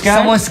oof this guy?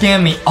 Someone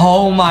scammed me.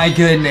 Oh my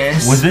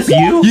goodness. Was this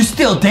you? You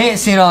still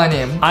dancing on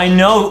him. I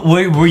know.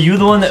 Were you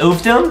the one that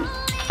oofed him?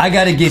 I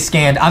gotta get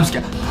scanned. I'm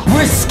scared.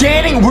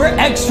 We're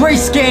X-ray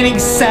scanning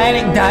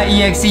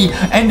Sonic.Exe,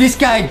 and this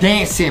guy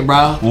dancing,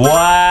 bro.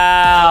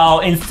 Wow.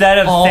 Instead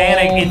of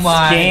Sonic, it's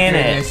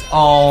scanning.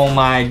 Oh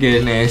my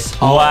goodness.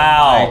 Oh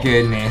wow. my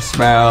goodness,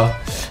 bro.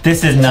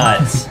 This is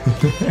nuts.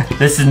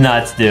 This is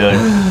nuts, dude.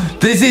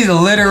 This is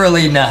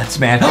literally nuts,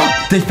 man.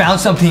 They found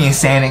something in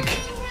Sonic.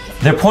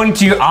 They're pointing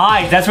to your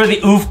eyes. That's where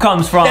the oof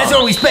comes from. That's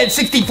where we spent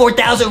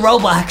 64,000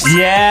 Robux.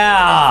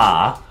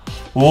 Yeah.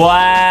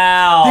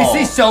 Wow.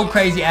 This is so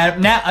crazy,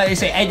 Adam. Now they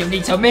say, Adam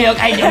needs some milk.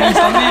 Adam needs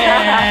some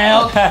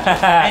milk.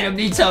 Adam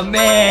needs some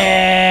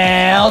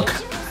milk.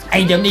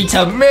 Adam needs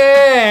some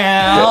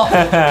milk.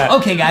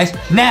 Okay, guys,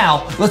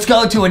 now let's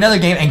go to another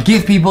game and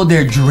give people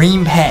their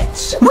dream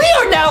pets. We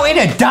are now in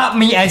Adopt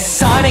Me as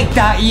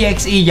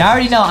Sonic.Exe. You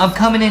already know I'm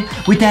coming in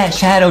with that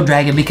Shadow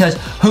Dragon because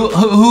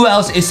who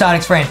else is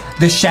Sonic's friend?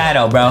 The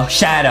Shadow, bro.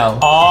 Shadow.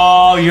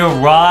 Oh, you're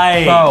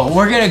right. Bro,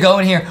 we're gonna go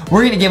in here.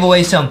 We're gonna give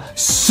away some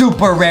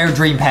super rare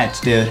dream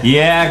pets, dude.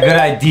 Yeah, good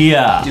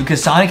idea. Dude,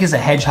 because Sonic is a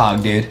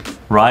hedgehog, dude.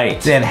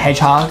 Right. Do they have a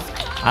hedgehog?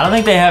 I don't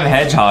think they have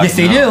hedgehogs. Yes,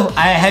 they do.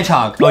 I have a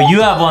hedgehog. Oh,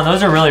 you have one.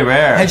 Those are really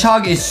rare.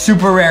 Hedgehog is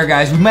super rare,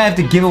 guys. We might have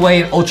to give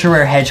away an ultra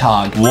rare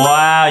hedgehog.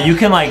 Wow, you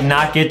can like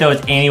not get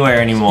those anywhere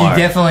anymore. You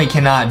definitely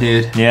cannot,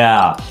 dude.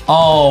 Yeah.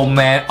 Oh,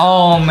 man.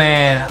 Oh,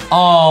 man.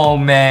 Oh,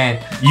 man.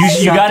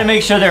 You gotta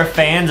make sure they're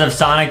fans of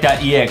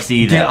Sonic.Exe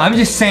though. Dude, I'm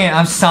just saying,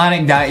 I'm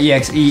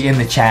Sonic.Exe in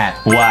the chat.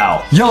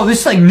 Wow. Yo,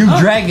 this is like new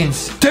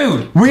dragons.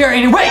 Dude, we are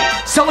in. Wait!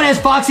 Someone has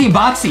Foxy and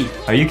Boxy.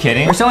 Are you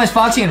kidding? Or someone has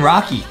Foxy and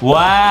Rocky.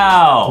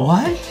 Wow.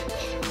 What?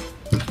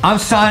 I'm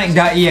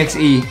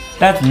Sonic.Exe.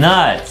 That's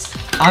nuts.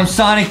 I'm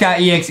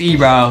Sonic.Exe,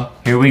 bro.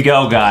 Here we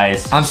go,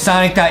 guys. I'm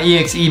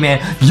Sonic.Exe, man.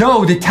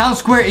 Yo, the town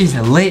square is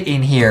lit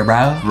in here,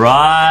 bro.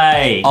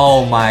 Right.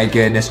 Oh my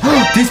goodness.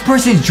 This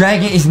person's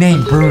dragon is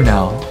named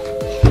Bruno.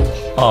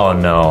 Oh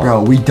no.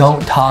 Bro, we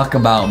don't talk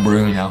about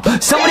Bruno.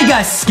 Somebody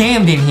got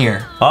scammed in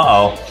here.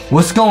 Uh-oh.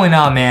 What's going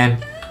on,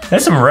 man?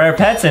 There's some rare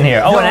pets in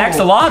here. Oh, an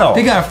axolotl.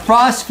 They got a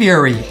Frost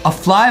Fury,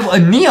 a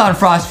neon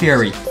Frost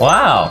Fury.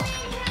 Wow.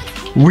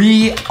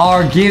 We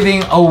are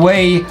giving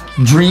away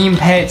dream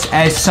pets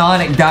as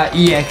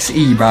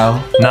Sonic.Exe, bro.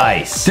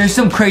 Nice. There's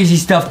some crazy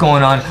stuff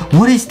going on.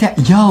 What is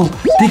that? Yo,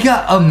 they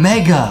got a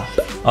mega.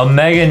 A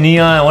mega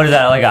neon, what is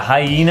that, like a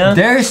hyena?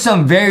 There's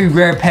some very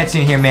rare pets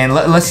in here, man.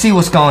 Let's see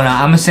what's going on.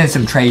 I'm gonna send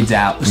some trades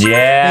out.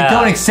 Yeah. They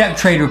don't accept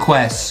trade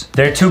requests.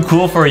 They're too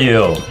cool for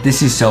you.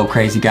 This is so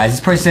crazy, guys. This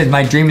person says,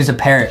 my dream is a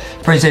parrot.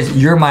 This person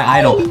says, you're my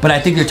idol. But I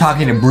think you're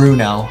talking to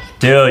Bruno.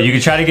 Dude, you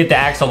can try to get the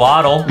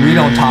axolotl. We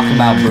don't talk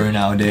about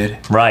Bruno, dude.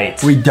 Right.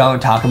 We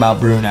don't talk about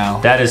Bruno.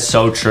 That is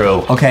so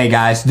true. Okay,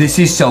 guys, this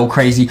is so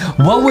crazy.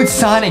 What would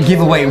Sonic give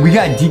away? We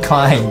got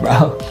decline,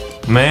 bro.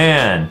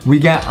 Man. We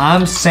got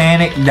I'm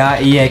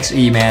Sonic.Exe,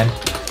 man.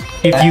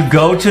 If you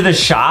go to the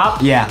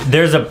shop, yeah,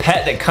 there's a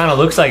pet that kind of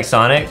looks like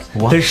Sonic.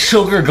 What? The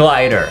Sugar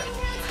Glider.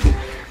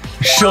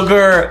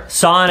 Sugar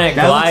Sonic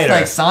that Glider. That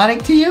looks like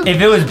Sonic to you?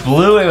 If it was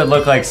blue, it would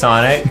look like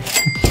Sonic.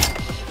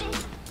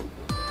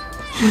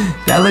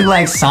 That look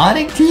like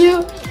Sonic to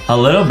you? A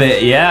little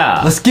bit,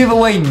 yeah. Let's give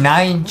away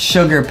 9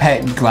 sugar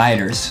pet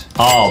gliders.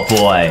 Oh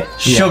boy. Yeah.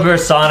 Sugar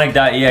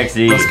Sonic.Exe.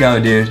 Let's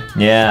go, dude.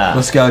 Yeah.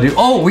 Let's go, dude.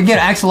 Oh, we get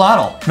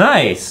axolotl.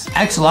 Nice.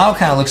 Axolotl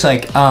kind of looks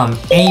like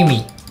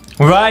Amy.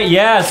 Right,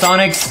 yeah.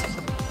 Sonic's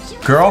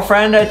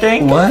girlfriend, I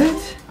think.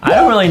 What? I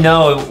don't really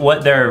know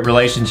what their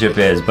relationship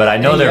is, but I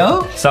know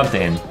they're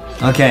something.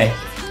 Okay.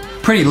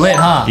 Pretty lit,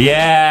 huh?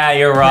 Yeah,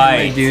 you're right.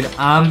 Wait, dude,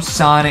 I'm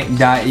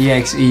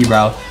Sonic.Exe,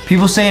 bro.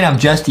 People saying I'm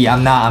Justy.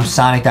 I'm not. I'm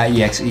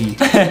Sonic.Exe.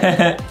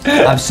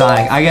 I'm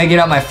Sonic. I gotta get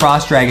out my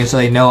Frost Dragon so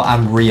they know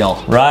I'm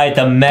real. Right,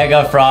 the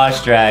Mega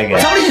Frost Dragon.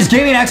 Somebody just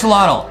gave me an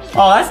axolotl.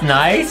 Oh, that's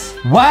nice.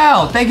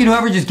 Wow, thank you to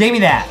whoever just gave me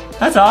that.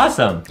 That's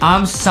awesome.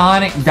 I'm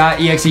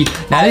Sonic.Exe.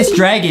 Now this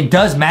dragon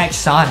does match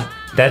Sonic.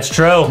 That's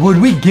true.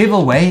 Would we give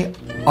away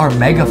our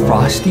Mega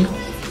Frosty?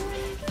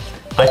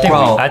 I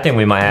think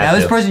we might have to. Now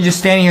this person just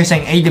standing here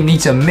saying Adam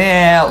needs some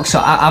milk, so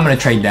I'm gonna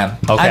trade them.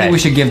 Okay. I think we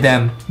should give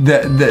them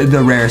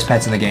the rarest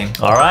pets in the game.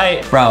 All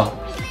right. Bro,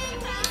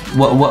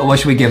 what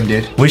should we give him,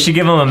 dude? We should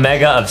give him a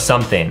mega of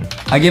something.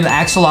 I give him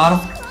axolotl.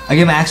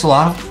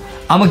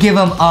 I'm gonna give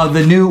him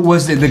the new,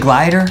 the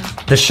glider?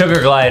 The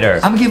Sugar Glider.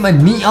 I'm gonna give him a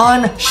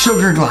neon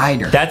sugar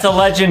glider. That's a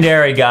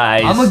legendary,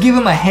 guys. I'm gonna give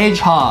him a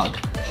hedgehog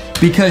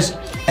because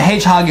a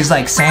hedgehog is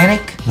like Sonic.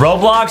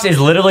 Roblox is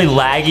literally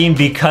lagging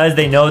because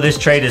they know this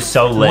trade is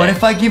so lit. What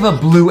if I give a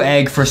blue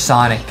egg for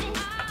Sonic?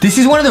 This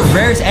is one of the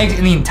rarest eggs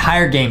in the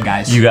entire game,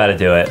 guys. You gotta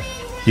do it.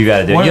 You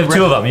gotta do it. You have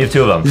 2 of them. You have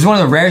 2 of them. This is one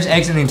of the rarest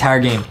eggs in the entire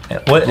game.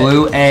 What?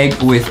 Blue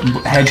egg with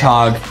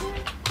hedgehog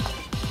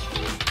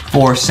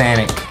for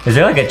Sonic. Is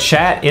there like a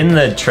chat in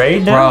the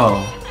trade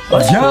now?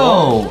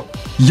 Bro.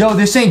 Yo,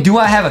 they're saying, do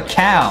I have a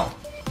cow?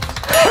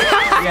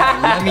 Yeah,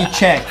 let me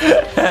check.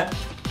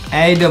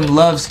 Adam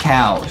loves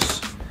cows.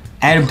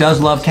 Adam does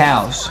love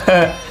cows.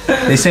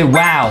 They say,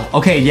 wow.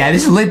 Okay, yeah,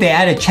 this is lit. They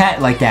add a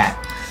chat like that.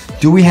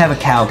 Do we have a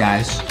cow,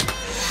 guys?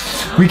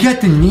 We got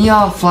the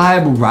neon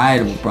flyable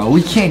rider, bro.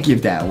 We can't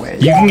give that away.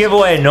 You can give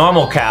away a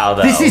normal cow,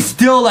 though. This is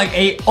still like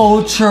a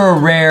ultra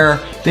rare.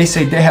 They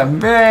say they have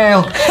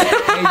milk.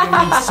 They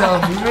need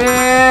some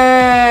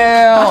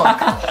milk.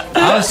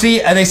 I'll see.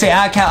 They say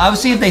I cow. I'll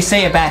see if they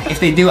say it back. If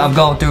they do, I'm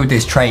going through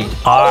this trade.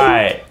 All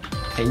right.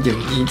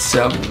 Adam needs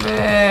some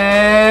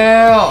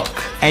milk.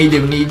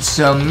 Adam needs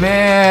some milk.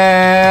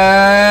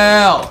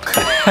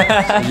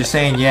 I'm just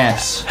saying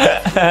yes.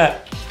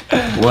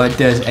 What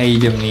does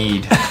Adam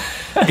need?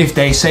 If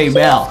they say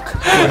milk.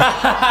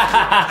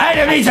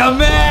 Adam needs some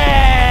milk.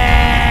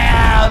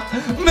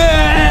 Milk.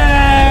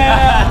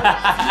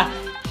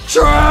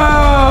 True.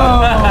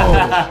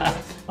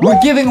 We're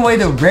giving away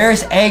the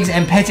rarest eggs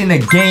and pets in the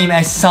game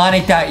as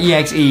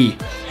Sonic.Exe.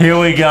 Here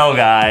we go,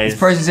 guys. This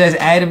person says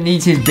Adam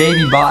needs his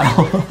baby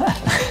bottle.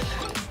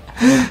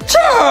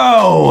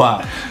 True!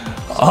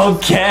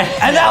 Okay.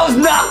 And that was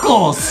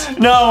Knuckles!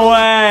 No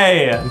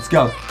way! Let's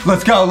go.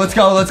 Let's go, let's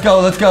go, let's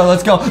go, let's go,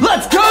 let's go,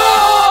 let's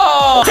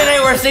go! Today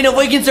we're seeing if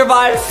we can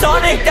survive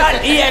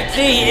Sonic.Exe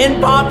in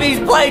Poppy's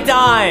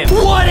Playtime.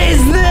 What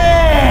is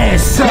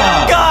this?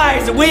 Now,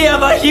 guys, we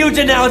have a huge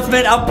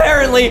announcement.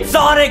 Apparently,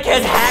 Sonic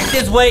has hacked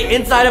his way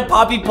inside of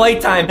Poppy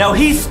Playtime. Now,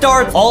 he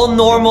starts all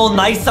normal,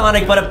 nice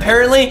Sonic, but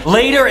apparently,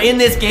 later in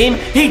this game,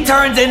 he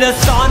turns into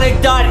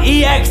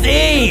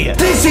Sonic.Exe.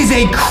 This is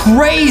a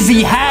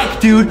crazy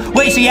hack, dude.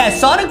 Wait, so yeah,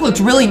 Sonic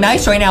looks really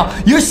nice right now.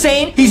 You're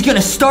saying he's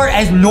gonna start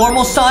as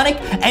normal Sonic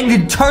and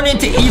then turn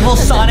into evil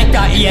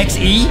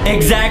Sonic.Exe?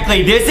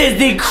 Exactly. This is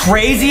the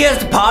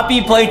craziest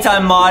Poppy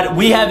Playtime mod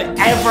we have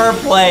ever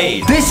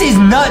played. This is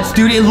nuts,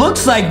 dude. It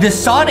looks like the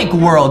Sonic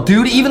world,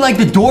 dude. Even like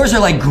the doors are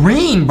like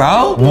green,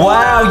 bro.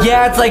 Wow,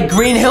 yeah, it's like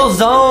Green Hill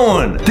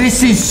Zone.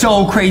 This is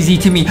so crazy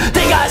to me.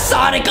 They got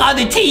Sonic on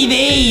the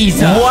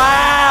TVs.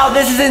 Wow,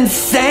 this is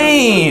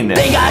insane.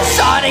 They got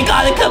Sonic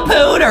on the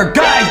computer.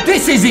 Guys,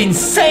 this is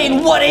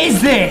insane. What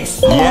is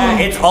this? Yeah,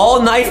 it's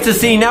all nice to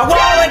see now.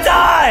 Whoa, it's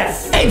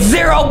us. It's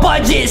zero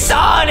budget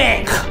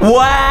Sonic.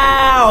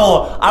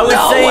 Wow. I was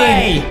No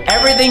saying, way.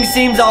 everything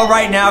seems all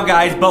right now,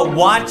 guys, but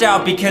watch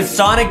out because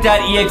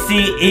Sonic.Exe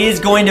is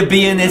going to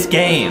be in this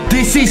game.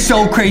 This is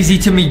so crazy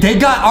to me. They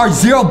got our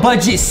zero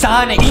budget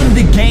Sonic in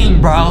the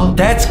game, bro.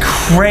 That's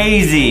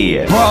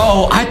crazy.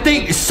 Bro, I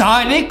think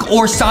Sonic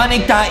or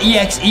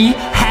Sonic.Exe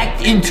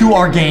hacked into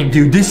our game,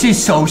 dude. This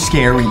is so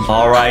scary.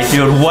 All right,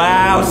 dude.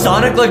 Wow,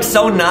 Sonic looks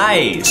so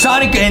nice.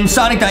 Sonic and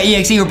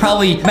Sonic.Exe were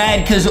probably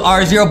mad because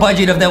our zero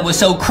budget of them was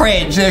so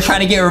cringe. They're trying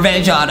to get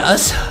revenge on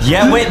us.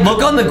 Yeah, wait,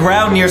 look on the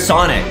ground near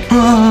Sonic.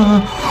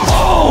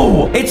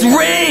 Oh, it's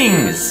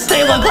rings.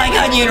 They look like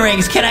onion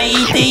rings. Can I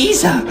eat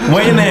these?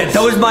 Wait a minute,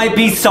 those might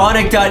be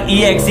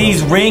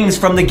Sonic.Exe's rings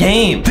from the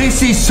game.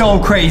 This is so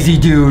crazy,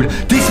 dude.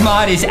 This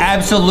mod is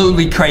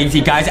absolutely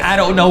crazy, guys. I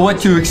don't know what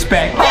to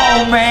expect.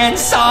 Oh, man,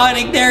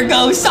 Sonic. There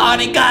goes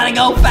Sonic. Gotta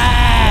go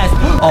fast.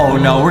 Oh,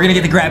 no. We're gonna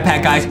get the grab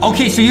pack, guys.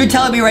 Okay, so you're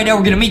telling me right now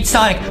we're gonna meet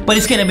Sonic, but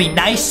it's gonna be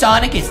nice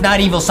Sonic. It's not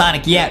evil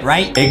Sonic yet,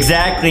 right?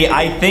 Exactly.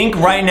 I think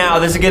right now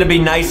this is gonna be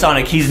nice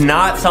Sonic. He's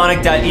not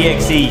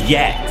Sonic.Exe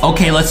yet.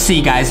 Okay, let's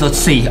see, guys. Let's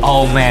see.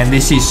 Oh, man,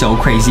 this is so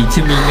crazy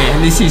to me,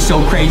 man. This is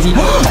so crazy.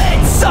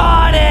 It's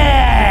Sonic!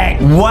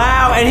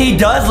 Wow, and he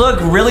does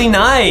look really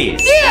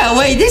nice. Yeah,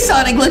 wait, this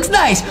Sonic looks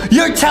nice.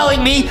 You're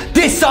telling me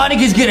this Sonic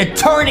is gonna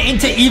turn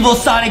into evil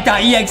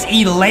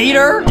Sonic.Exe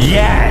later?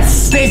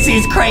 Yes. This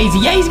is crazy.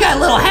 Yeah, he's got a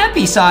little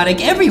happy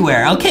Sonic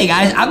everywhere. Okay,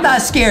 guys, I'm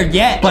not scared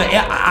yet, but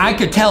I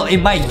could tell it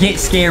might get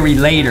scary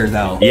later,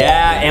 though.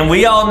 Yeah, and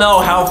we all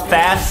know how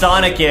fast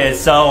Sonic is,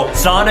 so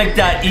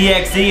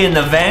Sonic.Exe in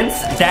the vents,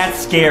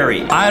 that's scary.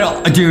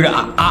 Dude,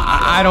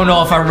 I don't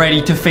know if I'm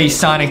ready to face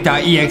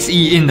Sonic.Exe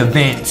in the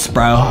vents,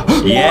 bro.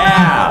 Yeah.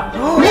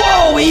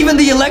 Whoa, even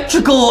the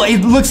electrical,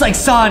 it looks like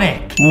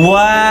Sonic.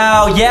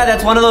 Wow, yeah,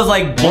 that's one of those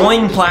like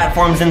boing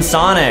platforms in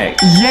Sonic.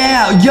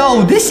 Yeah,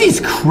 yo, this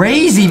is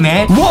crazy,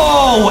 man.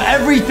 Whoa,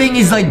 everything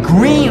is like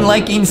green,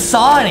 like in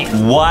Sonic.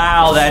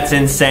 Wow, that's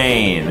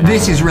insane.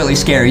 This is really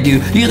scary,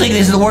 dude. Do you think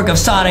this is the work of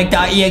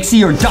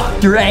Sonic.Exe or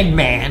Dr.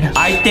 Eggman?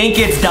 I think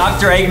it's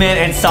Dr. Eggman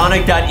and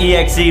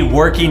Sonic.Exe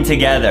working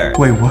together.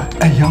 Wait, what?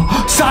 Hey, yo,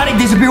 Sonic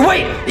disappeared.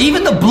 Wait,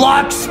 even the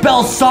block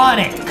spells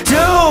Sonic.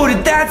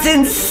 Dude, that's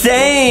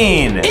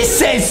insane. It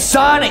says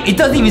Sonic. It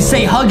doesn't even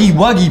say Huggy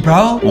Wuggy,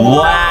 bro.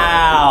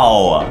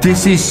 Wow.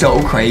 This is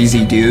so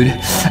crazy, dude.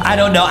 I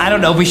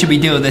don't know if we should be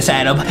doing this,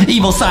 Adam.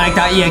 Evil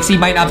Sonic.Exe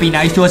might not be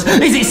nice to us.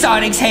 Is it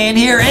Sonic's hand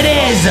here? It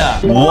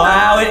is.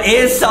 Wow, it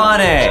is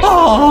Sonic.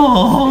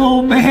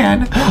 Oh,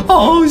 man.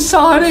 Oh,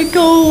 Sonic,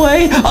 go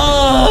away.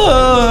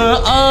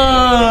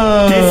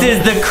 This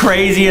is the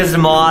craziest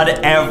mod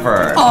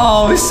ever.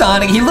 Oh,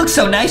 Sonic. He looks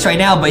so nice right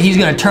now, but he's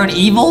gonna turn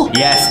evil?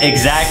 Yes,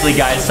 exactly,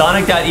 guys.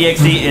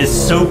 Sonic.Exe is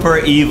super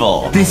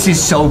evil. This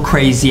is so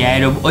crazy,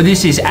 Adam. Oh,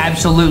 this is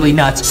absolutely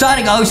nuts.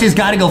 Sonic always has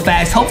gotta go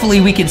fast. Hopefully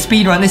we can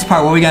speedrun this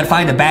part where we gotta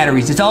find the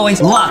batteries. It's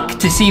always luck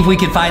to see if we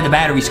can find the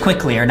batteries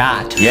quickly or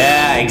not.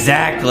 Yeah,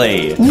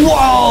 exactly.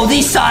 Whoa,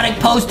 these Sonic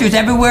posters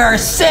everywhere are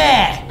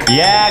sick.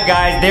 Yeah,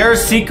 guys, there are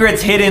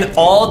secrets hidden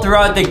all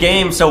throughout the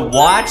game, so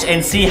watch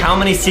and see how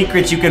many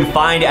secrets you can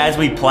find as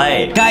we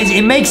play. Guys,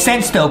 it makes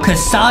sense though, because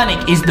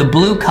Sonic is the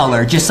blue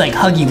color, just like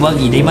Huggy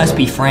Wuggy. They must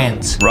be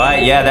friends.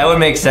 Right, yeah, that would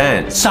make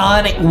sense.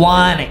 Sonic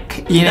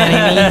Wonic. You know what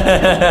I mean?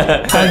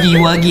 Huggy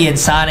Wuggy and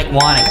Sonic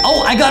Wonic.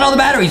 Oh, I got all the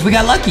batteries. We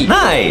got lucky.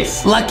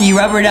 Nice. Lucky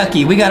Rubber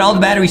Ducky. We got all the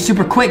batteries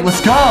super quick.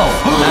 Let's go.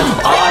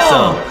 That's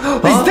awesome.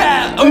 Is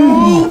that?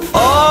 Oof.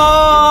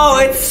 Oh,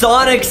 it's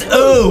Sonic's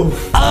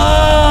oof.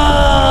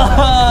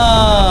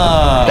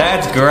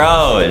 That's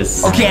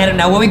gross. Okay, Adam,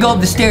 now when we go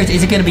up the stairs,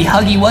 is it gonna be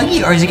Huggy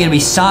Wuggy or is it gonna be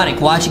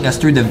Sonic watching us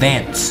through the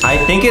vents? I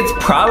think it's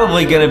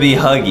probably gonna be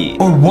Huggy.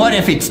 Or what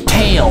if it's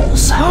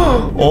Tails?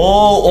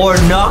 Oh, or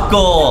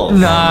Knuckles.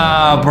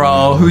 Nah,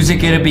 bro. Who's it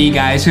gonna be,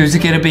 guys? Who's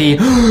it gonna be?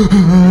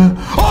 What?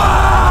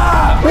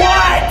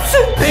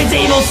 It's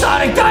evil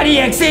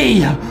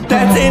Sonic.Exe.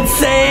 That's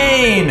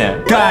insane.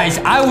 Guys,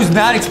 I was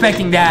not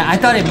expecting that. I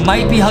thought it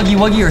might be Huggy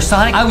Wuggy or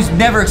Sonic. I was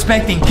never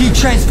expecting he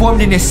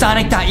transformed into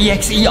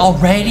Sonic.Exe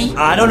already.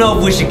 I don't know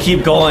if we should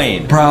keep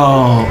going.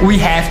 Bro, we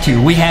have to.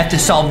 We have to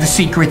solve the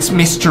secrets,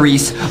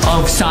 mysteries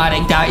of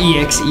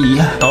Sonic.Exe.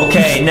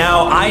 Okay,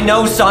 now I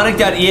know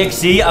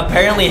Sonic.Exe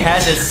apparently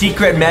has a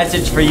secret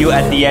message for you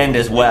at the end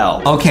as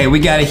well. Okay, we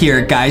gotta hear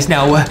it, guys.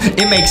 Now,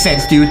 it makes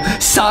sense, dude.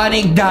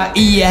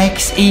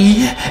 Sonic.Exe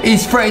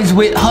is friends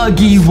with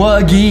Huggy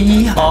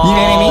Wuggy. Oh, you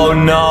know what I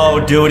mean?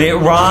 no, dude, it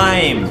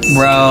rhymes.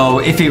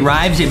 Bro, if it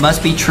rhymes, it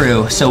must be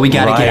true. So we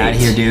gotta get out of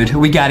here, dude.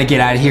 We gotta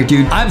get out of here,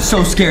 dude. I'm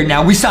so scared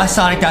now. We saw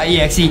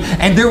Sonic.Exe,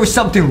 and there was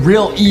something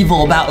real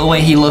evil about the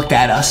way he looked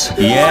at us.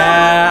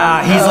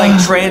 Yeah, he's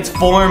like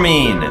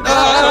transforming.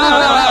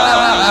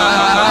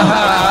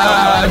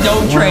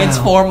 Don't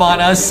transform on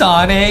us,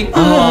 Sonic.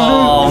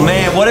 Oh,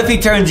 man, what if he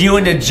turns you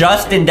into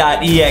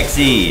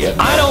Justin.Exe?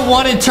 I don't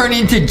want to turn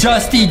into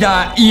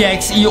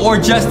Justy.Exe or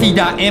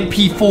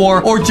Justy.mp4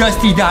 or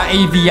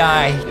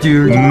Justy.avi,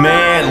 dude.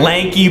 Man,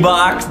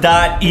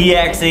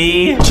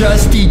 LankyBox.exe.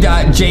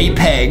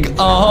 Justy.jpeg.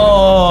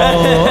 Oh,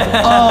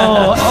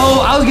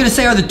 I was gonna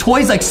say, are the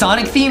toys like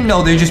Sonic themed?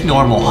 No, they're just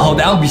normal. Oh,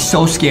 that would be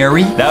so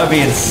scary. That would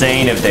be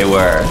insane if they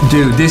were.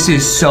 Dude, this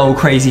is so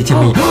crazy to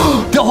me.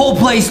 The whole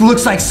place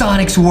looks like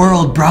Sonic's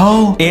world,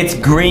 bro. It's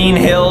Green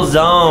Hill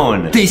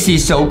Zone. This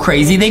is so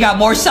crazy. They got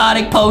more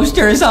Sonic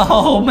posters.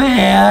 Oh,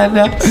 man.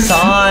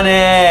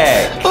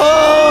 Sonic.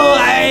 Oh,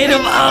 I hate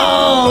him.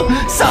 Oh,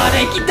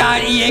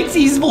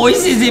 Sonic.Exe's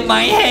voice is in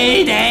my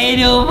head. I hate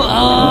him.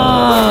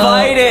 Oh.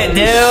 Fight it,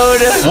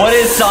 dude. What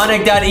is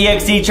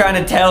Sonic.Exe trying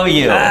to tell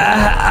you?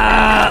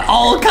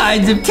 All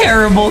kinds of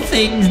terrible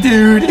things,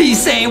 dude. He's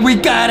saying we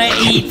gotta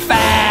eat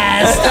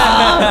fast.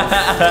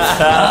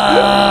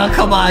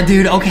 Come on,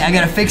 dude. Okay, I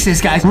gotta fix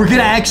this, guys. We're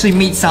gonna actually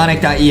meet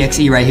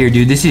Sonic.Exe right here,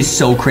 dude. This is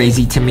so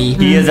crazy to me.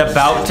 He is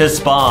about to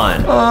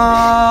spawn.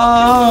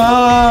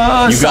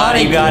 You got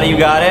it, you got it, you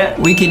got it?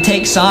 We can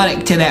take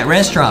Sonic to that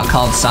restaurant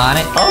called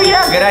Sonic. Oh,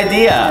 yeah, good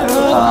idea.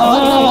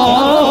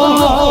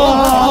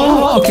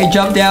 Okay,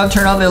 jump down,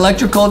 turn on the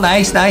electrical.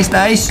 Nice, nice,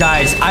 nice.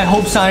 Guys, I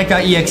hope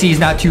Sonic.Exe is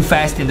not too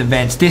fast in the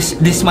vents.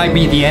 This might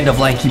be the end of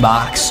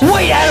LankyBox.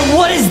 Wait, Adam,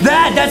 what is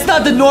that? That's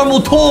not the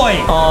normal toy.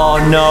 Oh,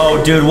 no,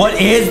 dude,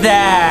 what is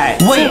that?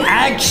 Wait,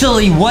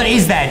 actually, what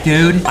is that,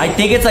 dude? I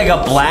think it's like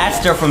a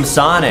blaster from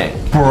Sonic.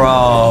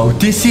 Bro,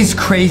 this is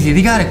crazy.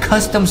 They got a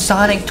custom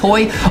Sonic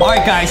toy. All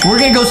right, guys, we're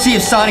gonna go see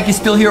if Sonic is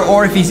still here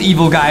or if he's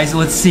evil, guys.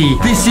 Let's see.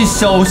 This is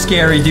so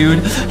scary,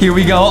 dude. Here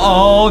we go.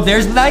 Oh,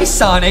 there's nice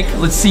Sonic.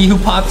 Let's see who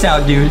pops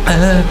out, dude. It's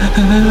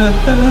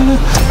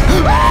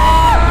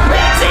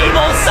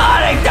evil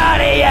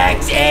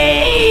Sonic.Exe!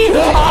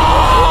 Oh!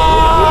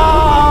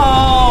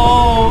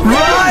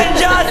 Run,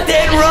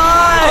 Justin,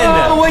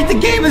 run! Oh, wait, the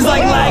game is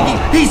like lagging.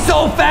 He's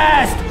so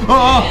fast.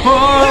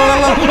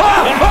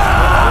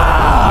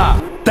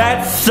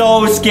 That's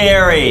so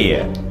scary.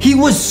 He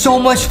was so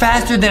much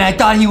faster than I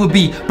thought he would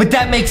be, but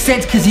that makes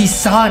sense because he's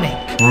Sonic.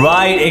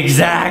 Right,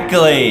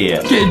 exactly.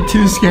 It's getting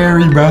too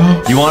scary,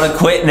 bro. You want to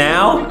quit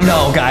now?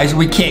 No, guys,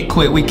 we can't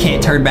quit. We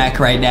can't turn back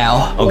right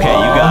now. Okay,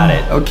 you got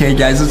it. Okay,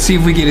 guys, let's see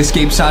if we can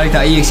escape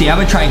Sonic.Exe. I'm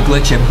gonna try and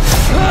glitch him.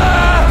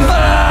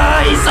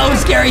 He's so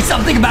scary.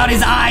 Something about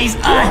his eyes.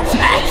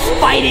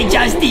 Fight it,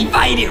 Justy.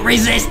 Fight it.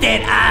 Resist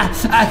it.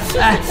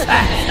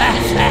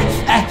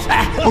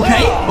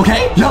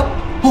 Okay. Yup.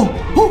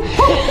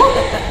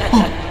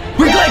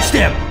 We glitched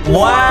him.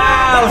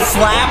 Wow,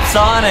 slap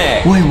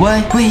Sonic. Wait,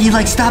 what? Wait, he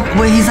like stopped.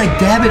 Wait, he's like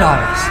dabbing on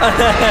us.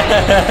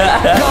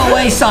 Go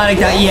away,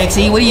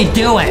 Sonic.Exe. What are you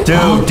doing?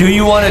 Dude, do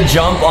you want to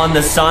jump on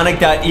the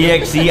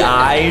Sonic.Exe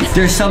eyes?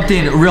 There's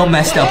something real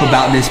messed up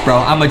about this,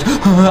 bro.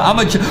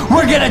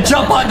 We're gonna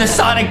jump on the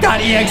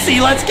Sonic.Exe.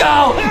 Let's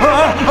go.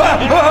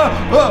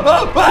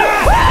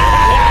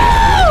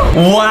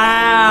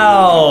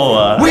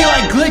 Wow. We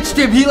like glitched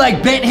him. He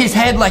like bent his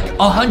head like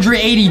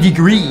 180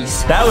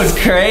 degrees. That was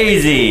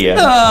crazy.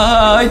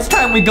 It's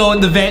time we go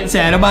in the vents,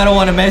 Adam. I don't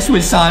want to mess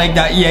with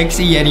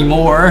Sonic.Exe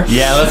anymore.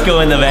 Yeah, let's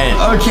go in the vent.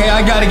 Okay,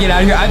 I gotta get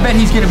out of here. I bet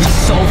he's gonna be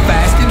so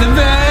fast in the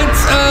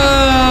vents.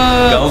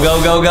 Go.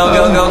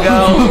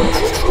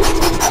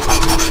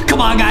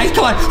 Come on, guys,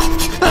 come on.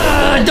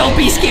 Don't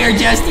be scared,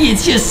 Justy.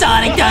 It's just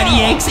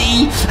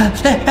Sonic.Exe.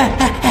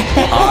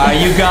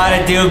 You got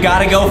it, dude.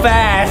 Gotta go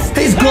fast.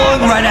 His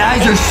glowing red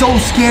eyes are so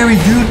scary,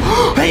 dude.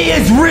 He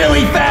is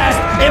really fast.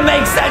 It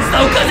makes sense,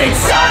 though, because it's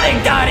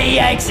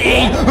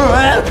Sonic.Exe.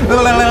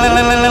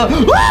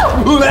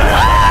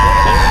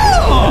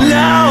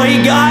 No,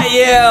 he got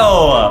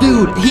you.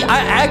 Dude, I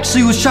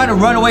actually was trying to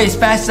run away as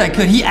fast as I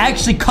could. He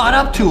actually caught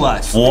up to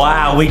us.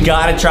 Wow, we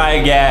gotta try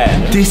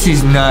again. This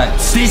is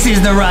nuts. This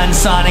is the run,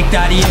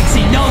 Sonic.Exe.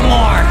 No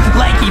more.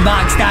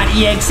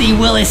 LankyBox.exe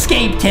will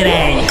escape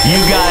today.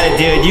 You got it,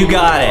 dude. You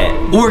got it.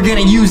 We're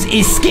gonna use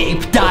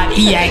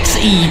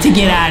escape.exe to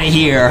get out of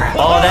here.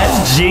 Oh,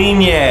 that's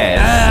genius.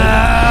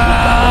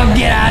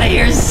 Get out of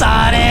here,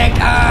 Sonic.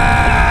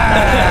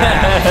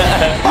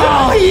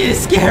 Oh, he is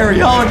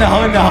scary. Oh,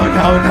 no. No.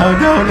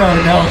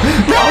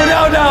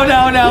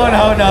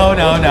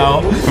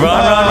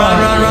 Run.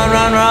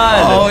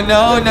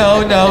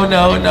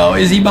 Oh, no.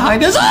 Is he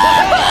behind us? Oh,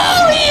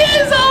 he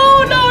is.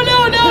 Oh, no.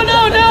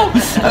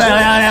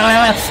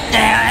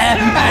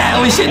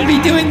 We shouldn't be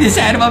doing this,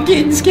 Adam. I'm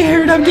getting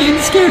scared. Oh,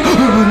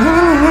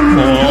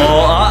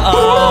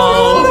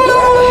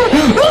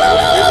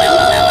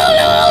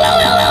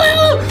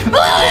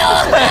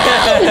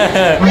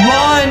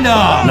 Run!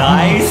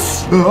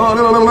 Nice.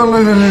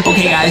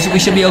 Okay, guys, we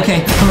should be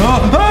okay.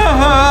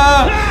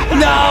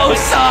 No,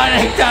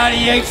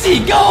 Sonic.Exe,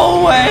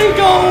 go away.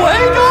 Go.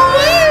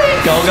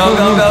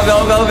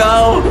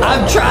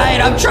 I'm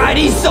trying.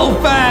 He's so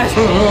fast.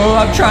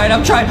 I'm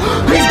trying.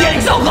 He's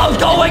getting so close.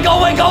 Go away.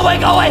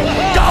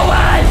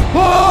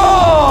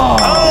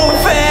 Oh,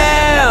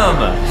 fam.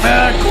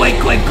 Quick.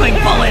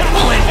 Pull it.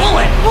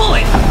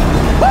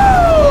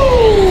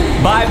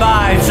 Woo!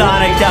 Bye,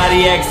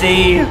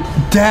 Sonic.Exe.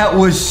 That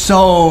was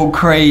so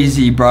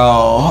crazy, bro.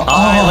 All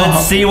right,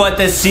 let's see what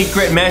the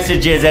secret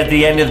message is at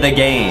the end of the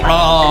game.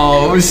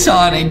 Oh,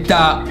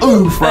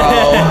 Sonic.Oof, bro.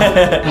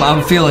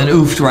 I'm feeling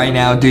oofed right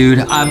now,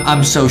 dude.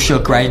 I'm so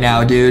shook right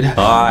now, dude.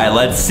 All right,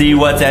 let's see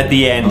what's at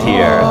the end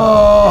here.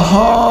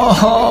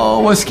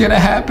 What's gonna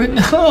happen?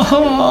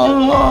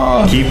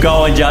 Keep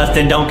going,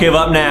 Justin. Don't give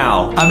up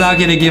now. I'm not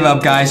gonna give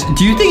up, guys.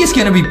 Do you think it's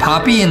gonna be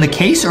Poppy in the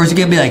case, or is it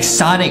gonna be like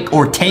Sonic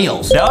or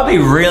Tails? That would be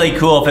really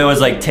cool if it was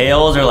like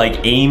Tails or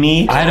like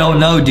Amy. I don't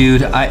know,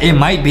 dude. It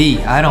might be.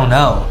 I don't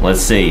know.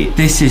 Let's see.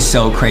 This is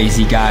so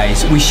crazy,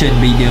 guys. We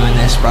shouldn't be doing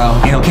this, bro.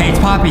 Okay, it's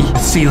Poppy.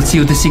 Let's see what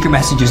the secret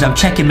message is. I'm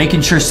checking,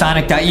 making sure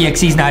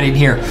Sonic.Exe is not in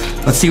here.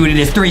 Let's see what it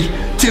is. 3,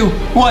 2,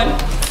 1.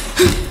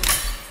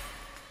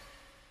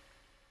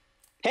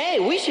 Hey,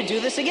 we should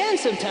do this again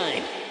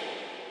sometime.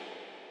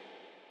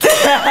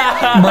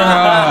 Bruh.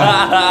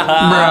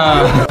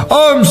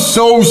 I'm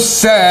so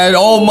sad.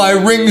 All my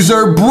rings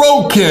are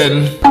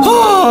broken.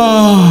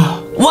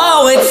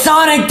 Whoa, it's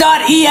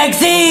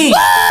Sonic.Exe!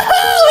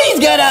 He's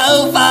gonna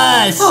oof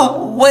us.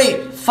 Oh,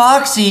 wait.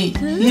 Foxy,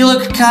 you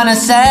look kind of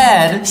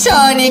sad.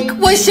 Sonic,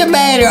 what's the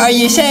matter? Are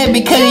you sad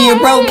because of your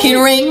broken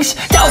rings?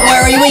 Don't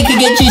worry, we can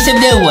get you some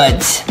new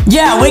ones.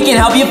 Yeah, we can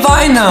help you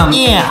find them.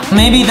 Yeah.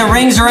 Maybe the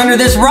rings are under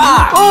this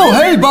rock. Oh,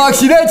 hey,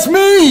 Boxy, that's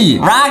me.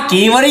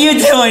 Rocky, what are you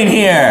doing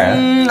here?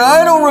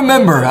 I don't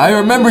remember. I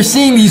remember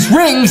seeing these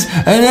rings,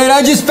 and then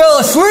I just fell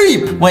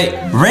asleep. Wait,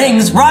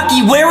 rings?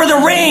 Rocky, where are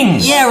the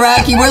rings? Yeah,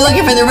 Rocky, we're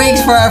looking for the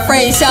rings for our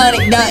friend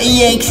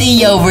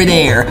Sonic.Exe over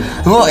there.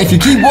 Well, if you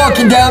keep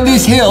walking down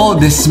this hill,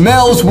 the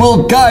smells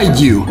will guide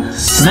you.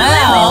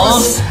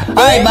 Smells?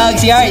 Alright,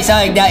 Boxy, alright,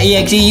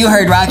 Sonic.Exe, you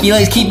heard Rocky,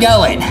 let's keep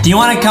going. Do you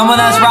want to come with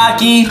us,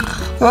 Rocky?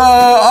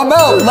 I'm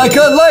out like a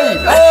light.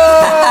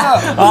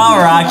 Oh,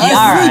 Rocky,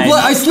 alright.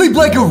 I sleep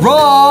like a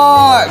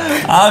rock.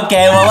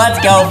 Okay, well, let's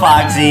go,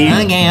 Foxy.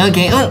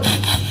 Okay.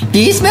 Do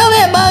you smell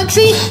that,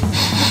 Boxy?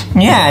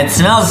 Yeah, it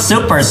smells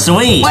super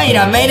sweet. Wait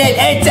a minute,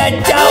 it's a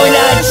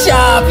donut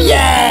shop,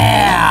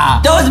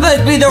 yeah! Those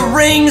must be the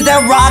rings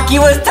that Rocky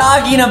was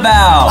talking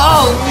about.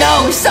 Oh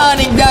no,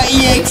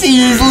 Sonic.Exe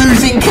is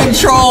losing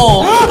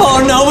control.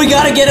 Oh no, we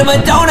gotta get him a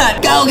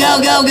donut. Go.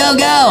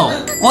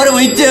 What do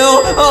we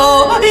do?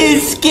 Oh,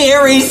 he's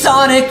scary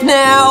Sonic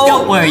now.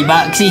 Don't worry,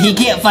 Boxy, he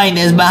can't find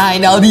us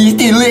behind all these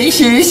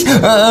delicious,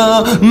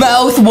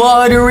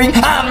 mouth-watering.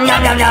 No,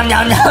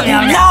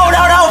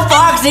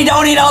 Foxy,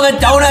 don't eat all the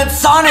donuts.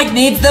 Sonic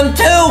needs them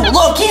too.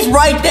 Look, he's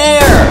right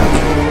there.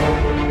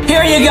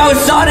 Here you go,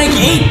 Sonic,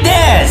 eat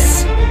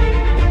this.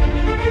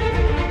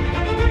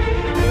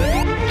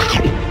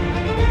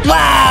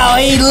 Wow,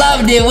 he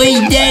loved it. We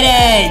did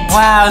it.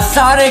 Wow,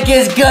 Sonic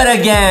is good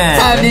again.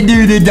 Time to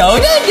do the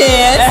donut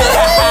dance.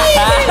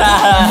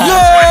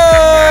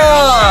 Yeah!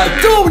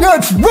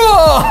 Donuts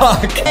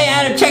rock! Hey,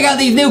 Adam, check out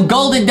these new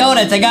golden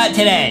donuts I got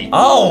today.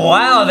 Oh,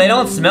 wow, they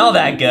don't smell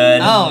that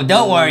good. Oh,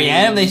 don't worry,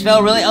 Adam. They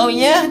smell really... Oh,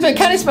 yeah? They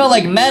kind of smell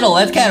like metal.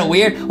 That's kind of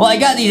weird. Well, I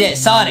got these at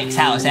Sonic's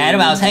house,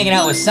 Adam. I was hanging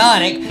out with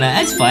Sonic.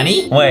 That's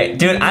funny. Wait,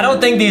 dude, I don't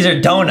think these are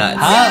donuts.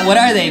 Huh? What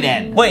are they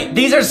then? Wait,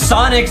 these are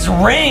Sonic's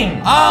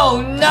rings.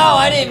 Oh, no,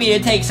 I didn't mean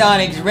to take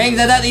Sonic's rings.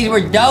 I thought these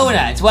were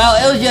donuts. Well,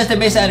 it was just a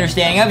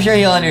misunderstanding. I'm sure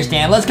he'll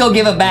understand. Let's go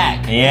give them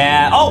back.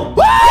 Yeah. Oh,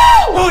 Woo!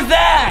 who's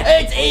that?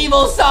 It's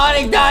evil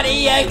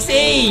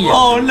Sonic.Exe.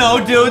 Oh,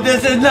 no, dude,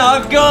 this is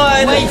not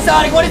good. Wait,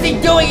 Sonic, what is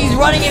he doing? He's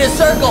running in a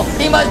circle.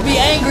 He must be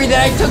angry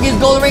that I took his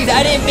golden rings.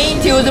 I didn't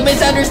mean to. It was a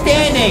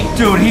misunderstanding.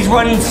 Dude, he's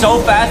running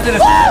so fast in a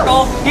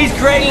circle. He's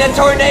creating a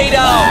tornado.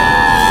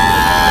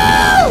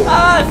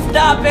 Ah,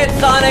 stop it,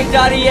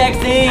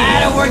 Sonic.Exe.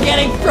 Adam, we're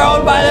getting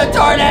thrown by the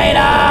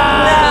tornado!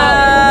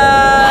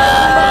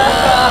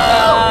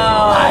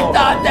 I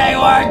thought they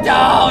were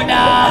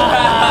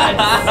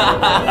donuts!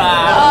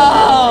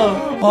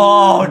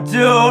 Oh,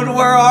 dude,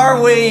 where are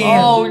we?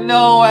 Oh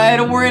no,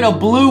 Adam, we're in a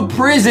blue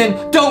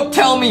prison. Don't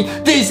tell me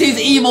this is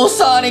evil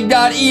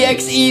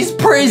Sonic.Exe's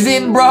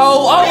prison, bro.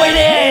 Oh, it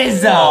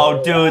is!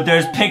 Oh, dude,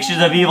 there's pictures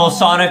of evil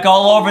Sonic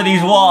all over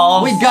these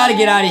walls. We gotta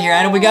get out of here,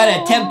 Adam. We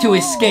gotta attempt to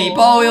escape.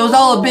 Oh, it was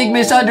all a big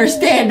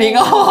misunderstanding.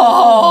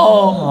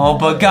 Oh,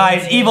 but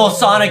guys, evil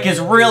Sonic is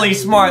really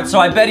smart, so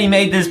I bet he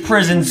made this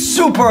prison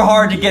super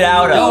hard to get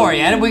out of. Don't worry,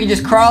 Adam. We can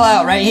just crawl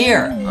out right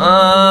here.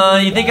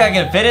 You think I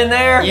can fit in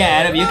there? Yeah,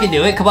 Adam, you can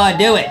do it. Come on,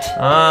 do it.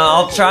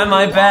 I'll try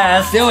my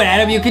best. Do it,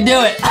 Adam. You can do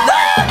it.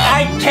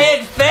 I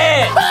can't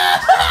fit.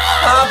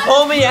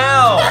 Pull me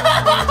out.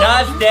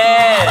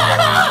 Justin.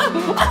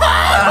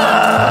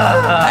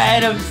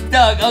 Adam's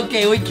stuck.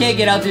 Okay, we can't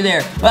get out through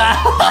there.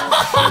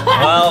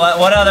 Well,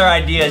 what other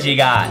ideas you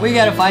got? We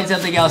gotta find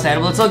something else,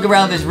 Adam. Let's look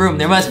around this room.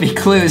 There must be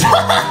clues.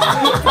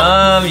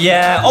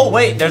 Yeah. Oh,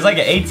 wait, there's like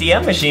an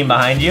ATM machine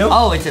behind you.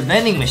 Oh, it's a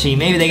vending machine.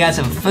 Maybe they got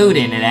some food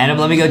in it, Adam.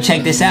 Let me go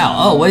check this out.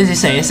 Oh, what does it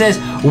say? It says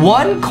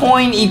 1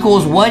 coin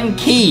equals 1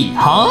 key.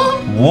 Huh?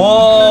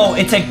 Whoa,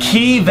 it's a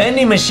key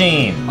vending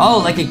machine. Oh,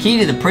 like a key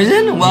to the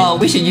prison? Well,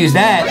 we should use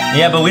that.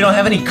 Yeah, but we don't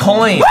have any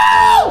coins.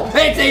 Woo!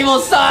 It's evil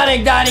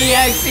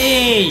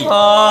Sonic.Exe!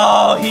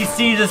 Oh, he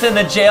sees us in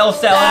the jail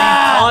cell and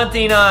he's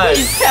taunting us.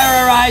 He's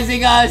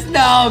terrorizing us.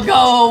 No,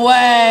 go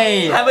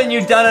away. Haven't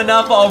you done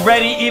enough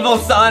already, evil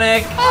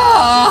Sonic?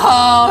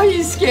 Oh,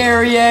 he's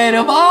scary,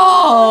 Adam.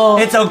 Oh.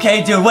 It's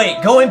okay, dude.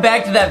 Wait, going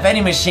back to that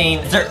vending machine,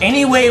 is there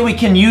any way we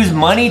can use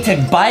money to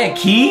buy a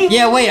key?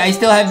 Yeah, wait, I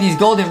still have these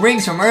golden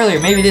rings from earlier.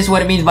 Maybe this is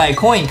what it means by a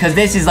coin, because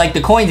this is like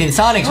the coins in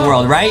Sonic's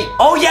world, right?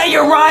 Oh, yeah,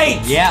 you're right.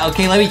 Yeah,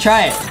 okay, let me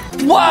try it.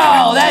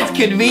 Wow, that's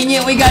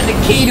convenient. We got the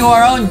key to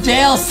our own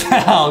jail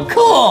cell.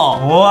 Cool.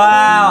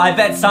 Wow, I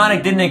bet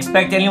Sonic didn't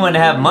expect anyone to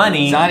have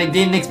money. Sonic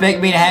didn't expect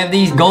me to have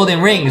these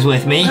golden rings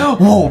with me.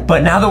 Whoa,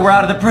 but now that we're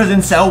out of the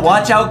prison cell,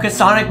 watch out, because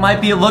Sonic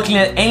might be looking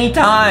at any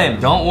time.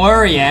 Don't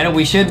worry, Adam.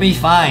 We should be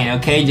fine,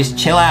 okay? Just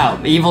chill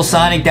out. Evil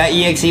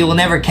Sonic.Exe will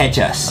never catch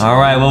us. All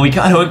right, well, we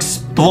got to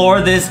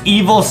explore this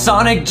evil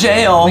Sonic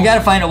jail. We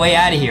gotta find a way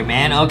out of here,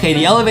 man. Okay,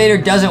 the elevator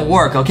doesn't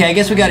work. Okay, I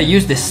guess we gotta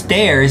use the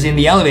stairs in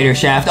the elevator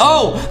shaft.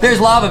 Oh, there's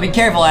lava. Be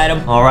careful,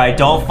 Adam. All right,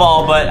 don't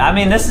fall, but I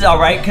mean, this is all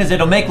right because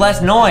it'll make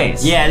less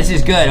noise. Yeah, this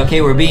is good.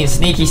 Okay, we're being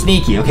sneaky.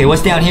 Okay,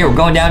 what's down here? We're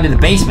going down to the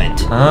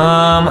basement.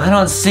 I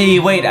don't see.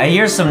 Wait, I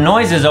hear some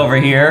noises over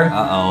here.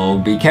 Uh-oh,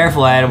 be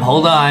careful, Adam.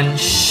 Hold on.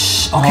 Shh.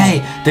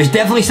 Okay, there's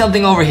definitely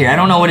something over here. I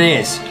don't know what it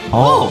is.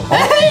 Oh,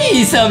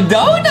 hey, some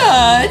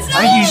donuts.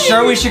 Are you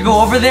sure we should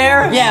go over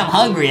there? Yeah, I'm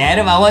hungry,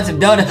 Adam. I want some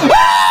donuts.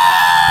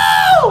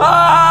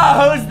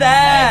 Ah, who's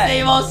that?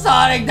 It's evil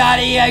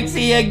Sonic.Exe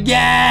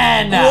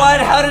again. What?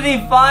 How did he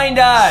find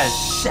us?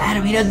 Shh,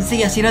 Adam, he doesn't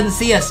see us. He doesn't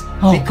see us.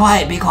 Oh. Be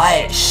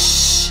quiet.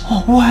 Shh.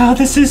 Oh, wow,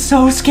 this is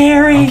so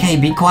scary. Okay,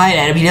 be quiet,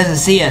 Adam. He doesn't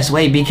see us.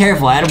 Wait, be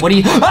careful, Adam. What are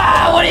you doing? Oh,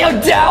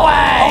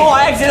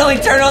 I accidentally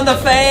turned on the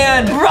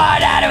fan.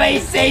 Run, Adam. He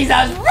sees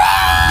us. Run!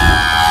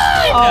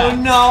 Oh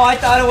no, I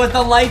thought it was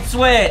the light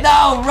switch.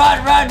 No, run.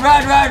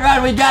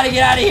 We gotta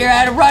get out of here,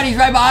 Adam. Run, he's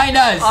right behind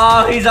us.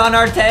 Oh, he's on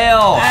our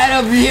tail.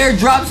 Adam, here,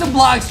 drop some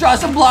blocks.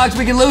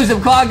 We can lose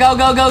him. Come on, go.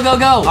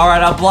 All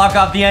right, I'll block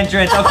off the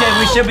entrance. Okay,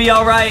 we should be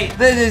all right.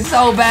 This is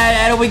so bad,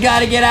 Adam. We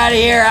gotta get out of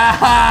here.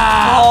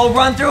 Oh,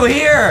 run through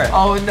here.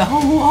 Oh, no.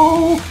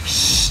 Oh,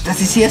 shh. Does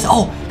he see us?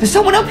 Oh, there's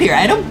someone up here,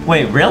 Adam.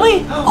 Wait,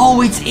 really?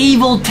 Oh, it's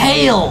evil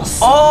Tails.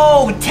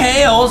 Oh,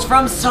 Tails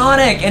from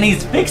Sonic, and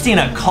he's fixing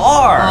a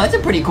car. Oh, that's a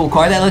pretty cool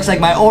car. That looks like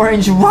my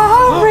orange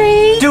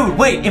Rari. Dude,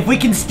 wait, if we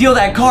can steal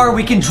that car,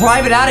 we can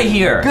drive it out of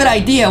here. Good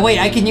idea. Wait,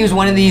 I can use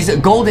one of these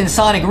golden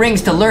Sonic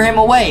rings to lure him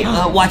away.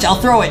 Watch,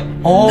 I'll throw it.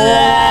 Oh.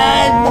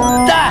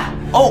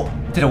 Oh.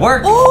 Did it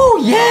work?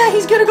 Oh, yeah,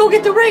 he's gonna go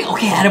get the ring.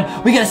 Okay, Adam,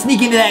 we gotta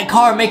sneak into that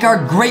car and make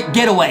our great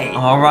getaway.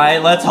 All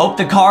right, let's hope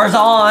the car's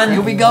on. Here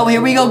we go.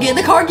 Get in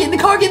the car.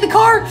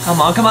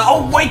 Come on.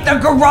 Oh, wait, the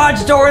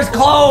garage door is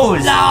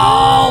closed.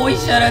 No, we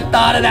should have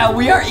thought of that.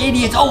 We are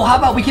idiots. Oh, how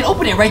about we can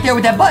open it right there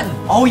with that button?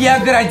 Oh, yeah,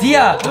 good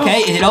idea. Okay,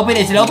 is it open?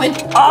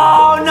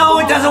 Oh, no,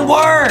 it doesn't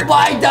work.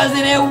 Why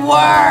doesn't it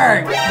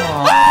work?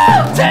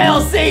 Oh,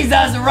 Tails sees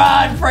us.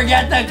 Run,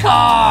 forget the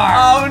car.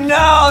 Oh,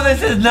 no,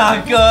 this is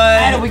not good.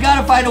 Adam, we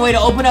gotta find a way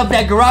to open up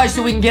that garage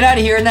so we can get out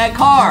of here in that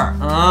car.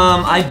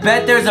 I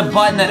bet there's a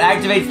button that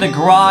activates the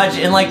garage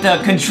in like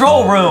the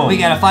control room. We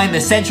gotta find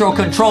the central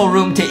control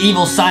room to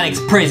evil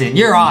Sonic's prison.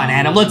 You're on,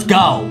 Adam. Let's go.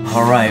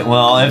 All right,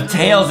 well, if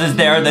Tails is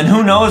there, then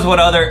who knows what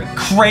other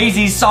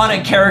crazy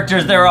Sonic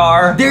characters there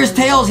are. There's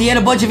Tails. He had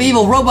a bunch of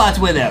evil robots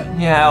with him.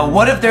 Yeah,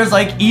 what if there's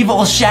like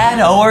evil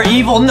Shadow or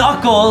evil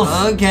Knuckles?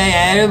 Okay,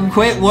 Adam,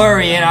 quit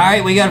worrying. All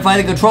right, we gotta find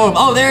the control room.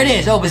 Oh, there it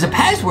is. Oh, there's a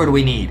password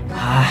we need.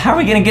 How are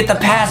we gonna get the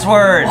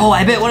password? Oh,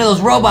 I bet one of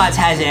those robots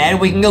has it, Adam.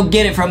 We can go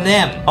get it from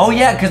them. Oh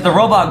yeah, because the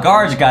robot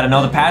guards gotta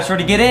know the password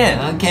to get in.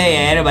 Okay,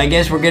 Adam, I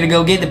guess we're gonna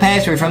go get the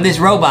password from this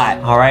robot.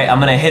 All right, I'm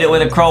gonna hit it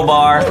with a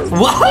crowbar.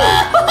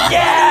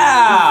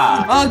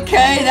 Yeah!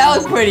 Okay, that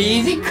was pretty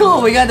easy.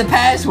 Cool, we got the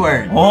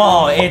password.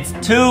 Whoa, it's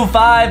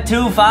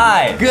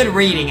 2525. Good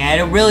reading,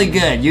 Adam, really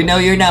good. You know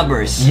your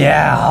numbers.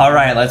 Yeah, all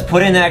right, let's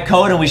put in that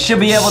code and we should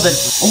be able to...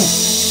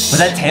 Oh, was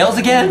that Tails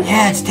again?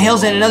 Yeah, it's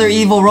Tails and another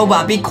evil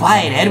robot. Be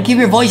quiet, Adam. Keep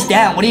your voice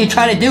down. What are you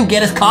trying to do?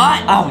 Get us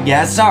caught? Oh,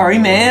 yeah, sorry,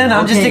 man.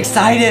 I'm just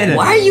excited.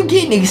 Why are you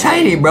getting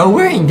excited, bro?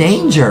 We're in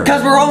danger.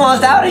 Because we're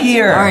almost out of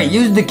here. All right,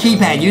 use the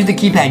keypad. Use the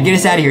keypad. Get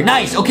us out of here.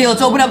 Nice. Okay,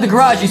 let's open up the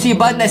garage. You see a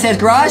button that says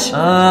garage?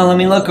 Let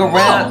me look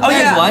around. Oh,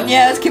 there's one.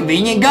 Yeah, that's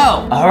convenient.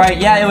 Go. All right,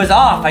 yeah, it was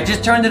off. I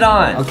just turned it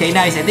on. Okay,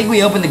 nice. I think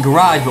we opened the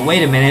garage, but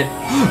wait a minute.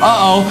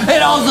 Uh-oh.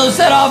 It also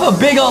set off a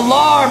big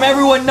alarm.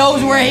 Everyone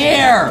knows we're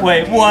here.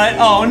 Wait, what?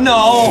 Oh,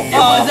 no. It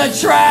was a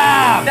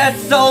trap.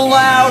 That's so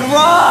loud.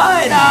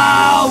 Run.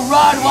 No,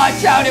 run.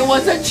 Watch out. It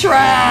was a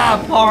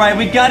trap. All right,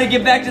 we got to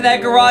get back to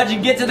that garage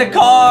and get to the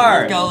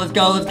car. Let's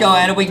go,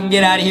 Adam. We can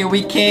get out of here.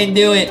 We can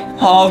do it.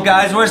 Oh,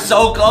 guys, we're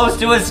so close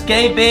to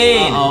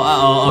escaping.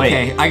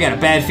 Okay. I got a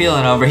bad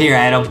feeling over here,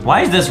 Adam.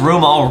 Why is this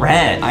room all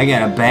red? I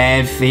got a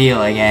bad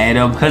feeling,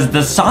 Adam. Because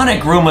the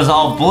Sonic room was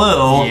all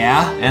blue.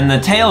 Yeah? And the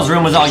Tails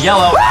room was all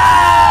yellow.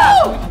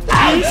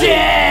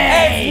 Ouchie!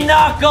 It's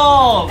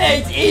Knuckles!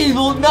 It's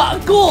evil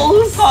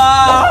Knuckles!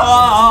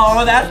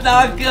 Oh, that's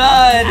not good.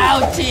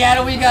 Ouchie,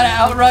 Adam, we gotta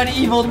outrun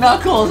evil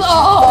Knuckles.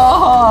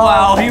 Oh!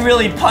 Wow, he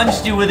really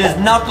punched you with his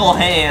knuckle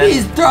hand.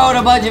 He's throwing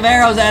a bunch of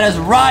arrows at us.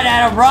 Run,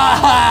 Adam,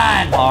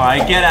 run! All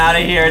right, get out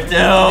of here, dude.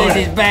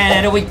 This is bad,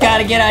 Adam. We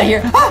gotta get out of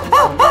here.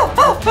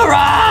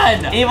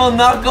 Run! Evil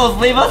Knuckles,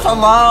 leave us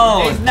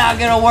alone. It's not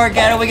gonna work,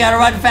 Adam. We gotta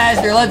run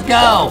faster. Let's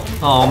go.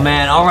 Oh,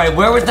 man. All right,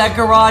 where was that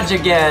garage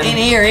again? In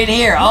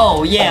here.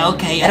 Oh, yeah,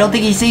 okay. I don't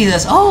think he sees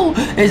us. Oh,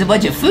 there's a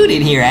bunch of food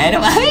in here,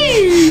 Adam.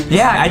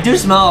 Yeah, I do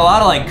smell a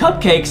lot of, like,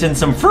 cupcakes and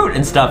some fruit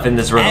and stuff in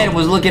this room. Adam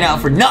was looking out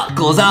for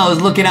Knuckles. I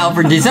was looking out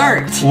for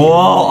dessert. Whoa,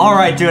 all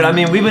right, dude. I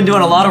mean, we've been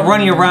doing a lot of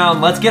running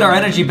around. Let's get our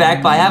energy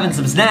back by having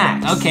some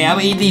snacks. Okay, I'm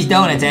gonna eat these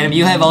donuts, Adam.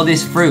 You have all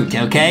this fruit,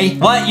 okay?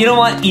 What? You don't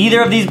want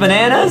either of these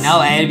bananas?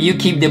 No, Adam, you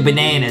keep the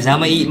bananas. I'm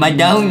gonna eat my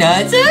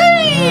donuts. All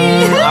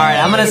right,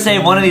 I'm gonna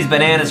save one of these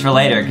bananas for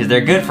later because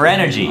they're good for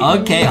energy.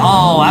 Okay,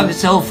 oh, I'm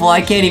so full.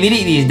 I can't even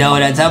eat these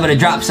donuts. I'm gonna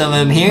drop some of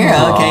them here.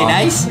 Okay,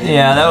 nice.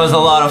 Yeah, that was a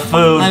lot of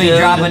food. Let me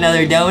drop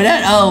another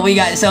donut. Oh, we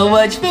got so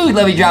much food.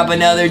 Let me drop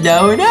another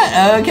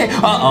donut. Okay.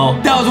 Uh-oh.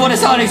 That was one of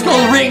Sonic's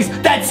gold rings.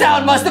 That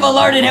sound must have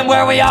alerted him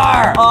where we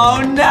are. Oh,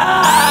 no!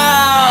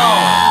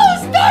 Oh,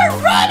 start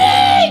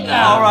running!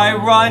 All right,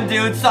 run,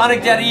 dude.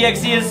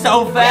 Sonic.Exe is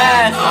so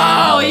fast.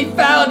 Oh, he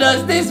found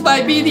us. This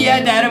might be the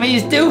end, Adam.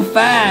 He's too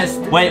fast.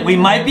 Wait, we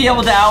might be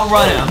able to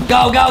outrun him.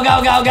 Go, go,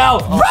 go, go, go.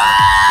 Run!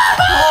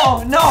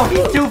 Oh, no,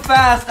 he's too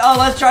fast. Oh,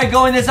 let's try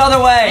going this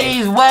other way.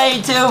 He's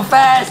way too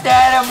fast,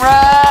 Adam.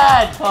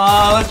 Run!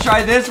 Oh, let's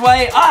try this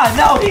way. Ah,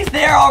 no, he's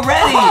there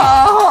already.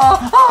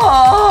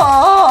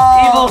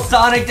 Evil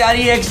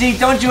Sonic.Exe,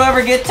 don't you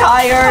ever get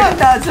tired? I'm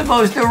not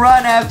supposed to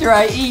run after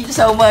I eat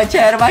so much,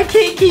 Adam. I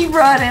can't keep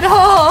running.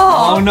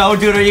 Oh, no,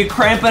 dude, are you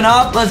cramping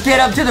up? Let's get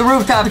up to the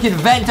rooftop. We can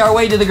vent our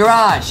way to the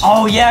garage.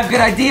 Oh, yeah,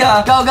 good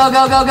idea. Go, go,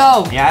 go, go,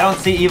 go. Yeah, I don't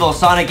see Evil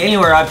Sonic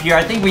anywhere up here.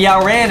 I think we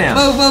outran him.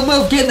 Move, move,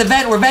 move. Get in the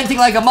vent. We're venting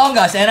like Among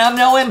Us, and I'm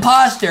no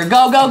imposter.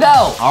 Go, go,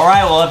 go. All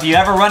right, well, if you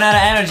ever run out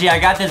of energy, I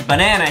got this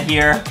banana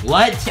here.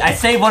 What? I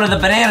saved one of the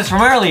bananas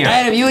from earlier.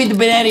 Adam, you eat the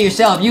banana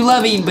yourself. You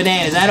love eating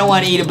bananas. I don't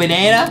want to eat a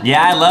banana.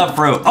 Yeah, I love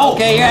fruit. Oh.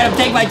 Okay, here, Adam,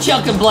 take my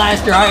Chunkin'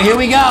 Blaster. All right, here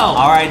we go.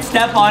 All right,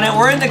 step on it.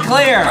 We're in the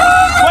clear.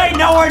 Wait,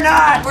 no, we're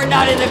not. We're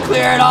not in the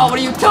clear at all. What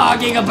are you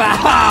talking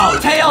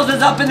about? Tails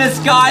is up in the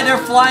sky. They're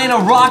flying a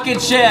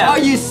rocket ship. Are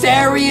you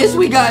serious?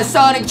 We got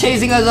Sonic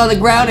chasing us on the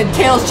ground and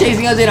Tails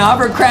chasing us in a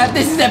hovercraft.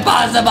 This is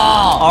impossible.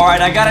 All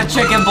right, I got a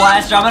chicken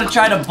blaster. I'm going to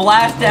try to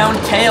blast down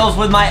Tails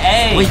with my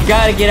A. We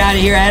got to get out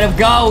of here, Adam.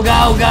 Go,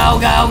 go, go,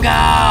 go, go.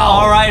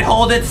 All right,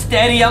 hold it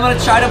steady. I'm going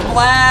to try to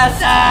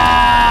blast.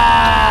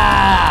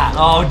 Ah!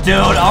 Oh,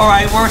 dude. All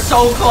right, we're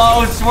so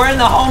close. We're in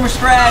the home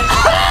stretch.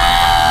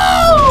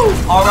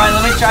 All right,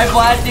 let me try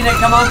blasting it.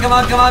 Come on, come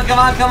on, come on, come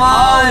on, come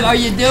on. Oh, are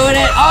you doing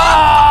it?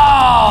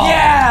 Oh!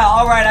 Yeah!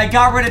 All right, I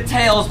got rid of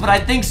Tails, but I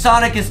think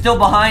Sonic is still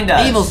behind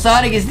us. Evil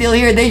Sonic is still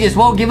here. They just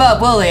won't give up,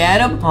 will they,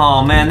 Adam?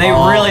 Oh, man, they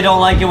really don't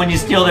like it when you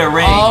steal their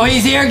ring. Oh,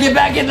 he's here. Get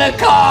back in the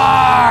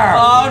car.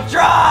 Oh,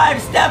 drive.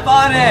 Step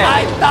on it.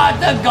 I thought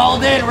the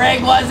golden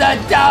ring was a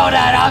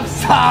donut. I'm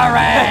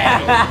sorry.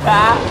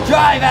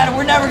 Drive, Adam.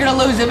 We're never going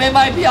to lose him. It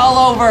might be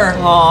all over.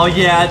 Oh,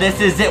 yeah, this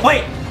is it.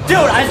 Wait. Dude,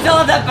 I still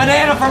have that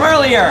banana from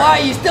earlier. Why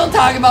are you still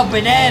talking about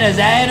bananas,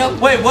 Adam?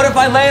 Wait, what if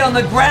I lay it on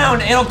the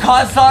ground? It'll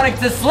cause Sonic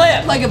to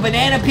slip. Like a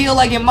banana peel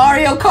like in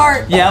Mario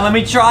Kart? Yeah, let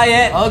me try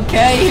it.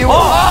 Okay, here we go.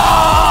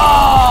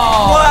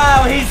 Oh!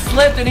 Wow, he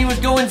slipped and he was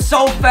going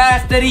so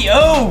fast that he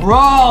oofed.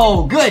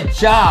 Bro, good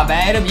job,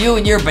 Adam. You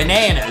and your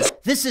bananas.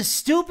 This is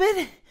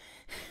stupid,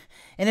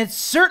 and it's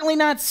certainly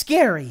not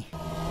scary.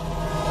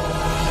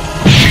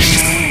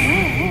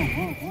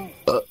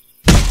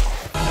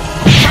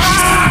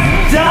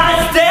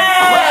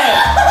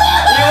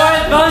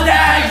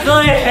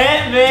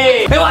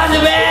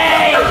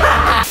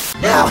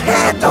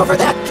 get over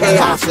that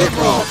chaos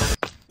signal.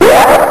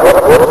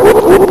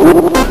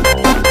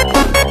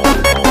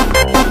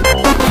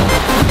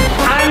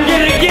 I'm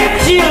gonna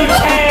get you,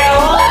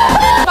 Tails!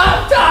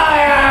 I'm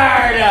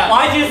tired!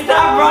 Why'd you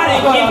stop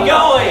running? Keep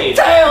going!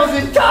 Tails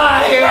is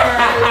tired!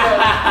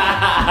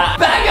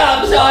 Back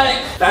up, Sonic!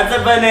 That's a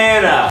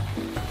banana.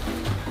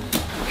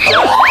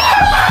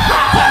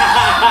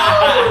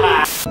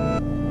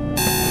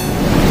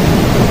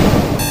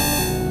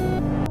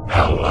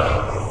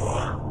 Hello.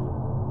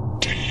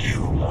 Do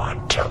you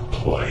want to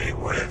play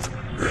with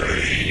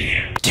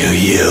me? Do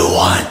you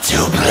want to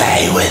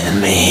play with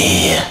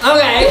me?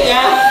 Okay,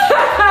 yeah.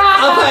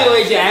 I'll play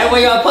with you.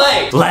 What you gonna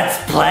play? Let's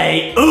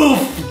play Oof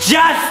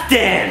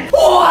Justin!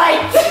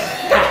 What?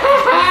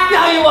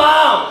 No, you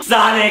won't.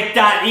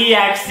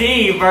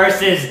 Sonic.Exe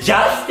versus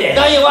Justin.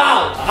 No, you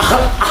won't.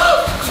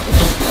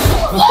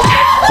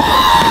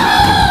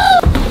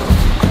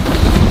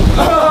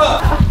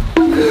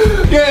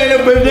 You're in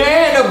a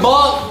banana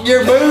bunk.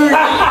 Your booty.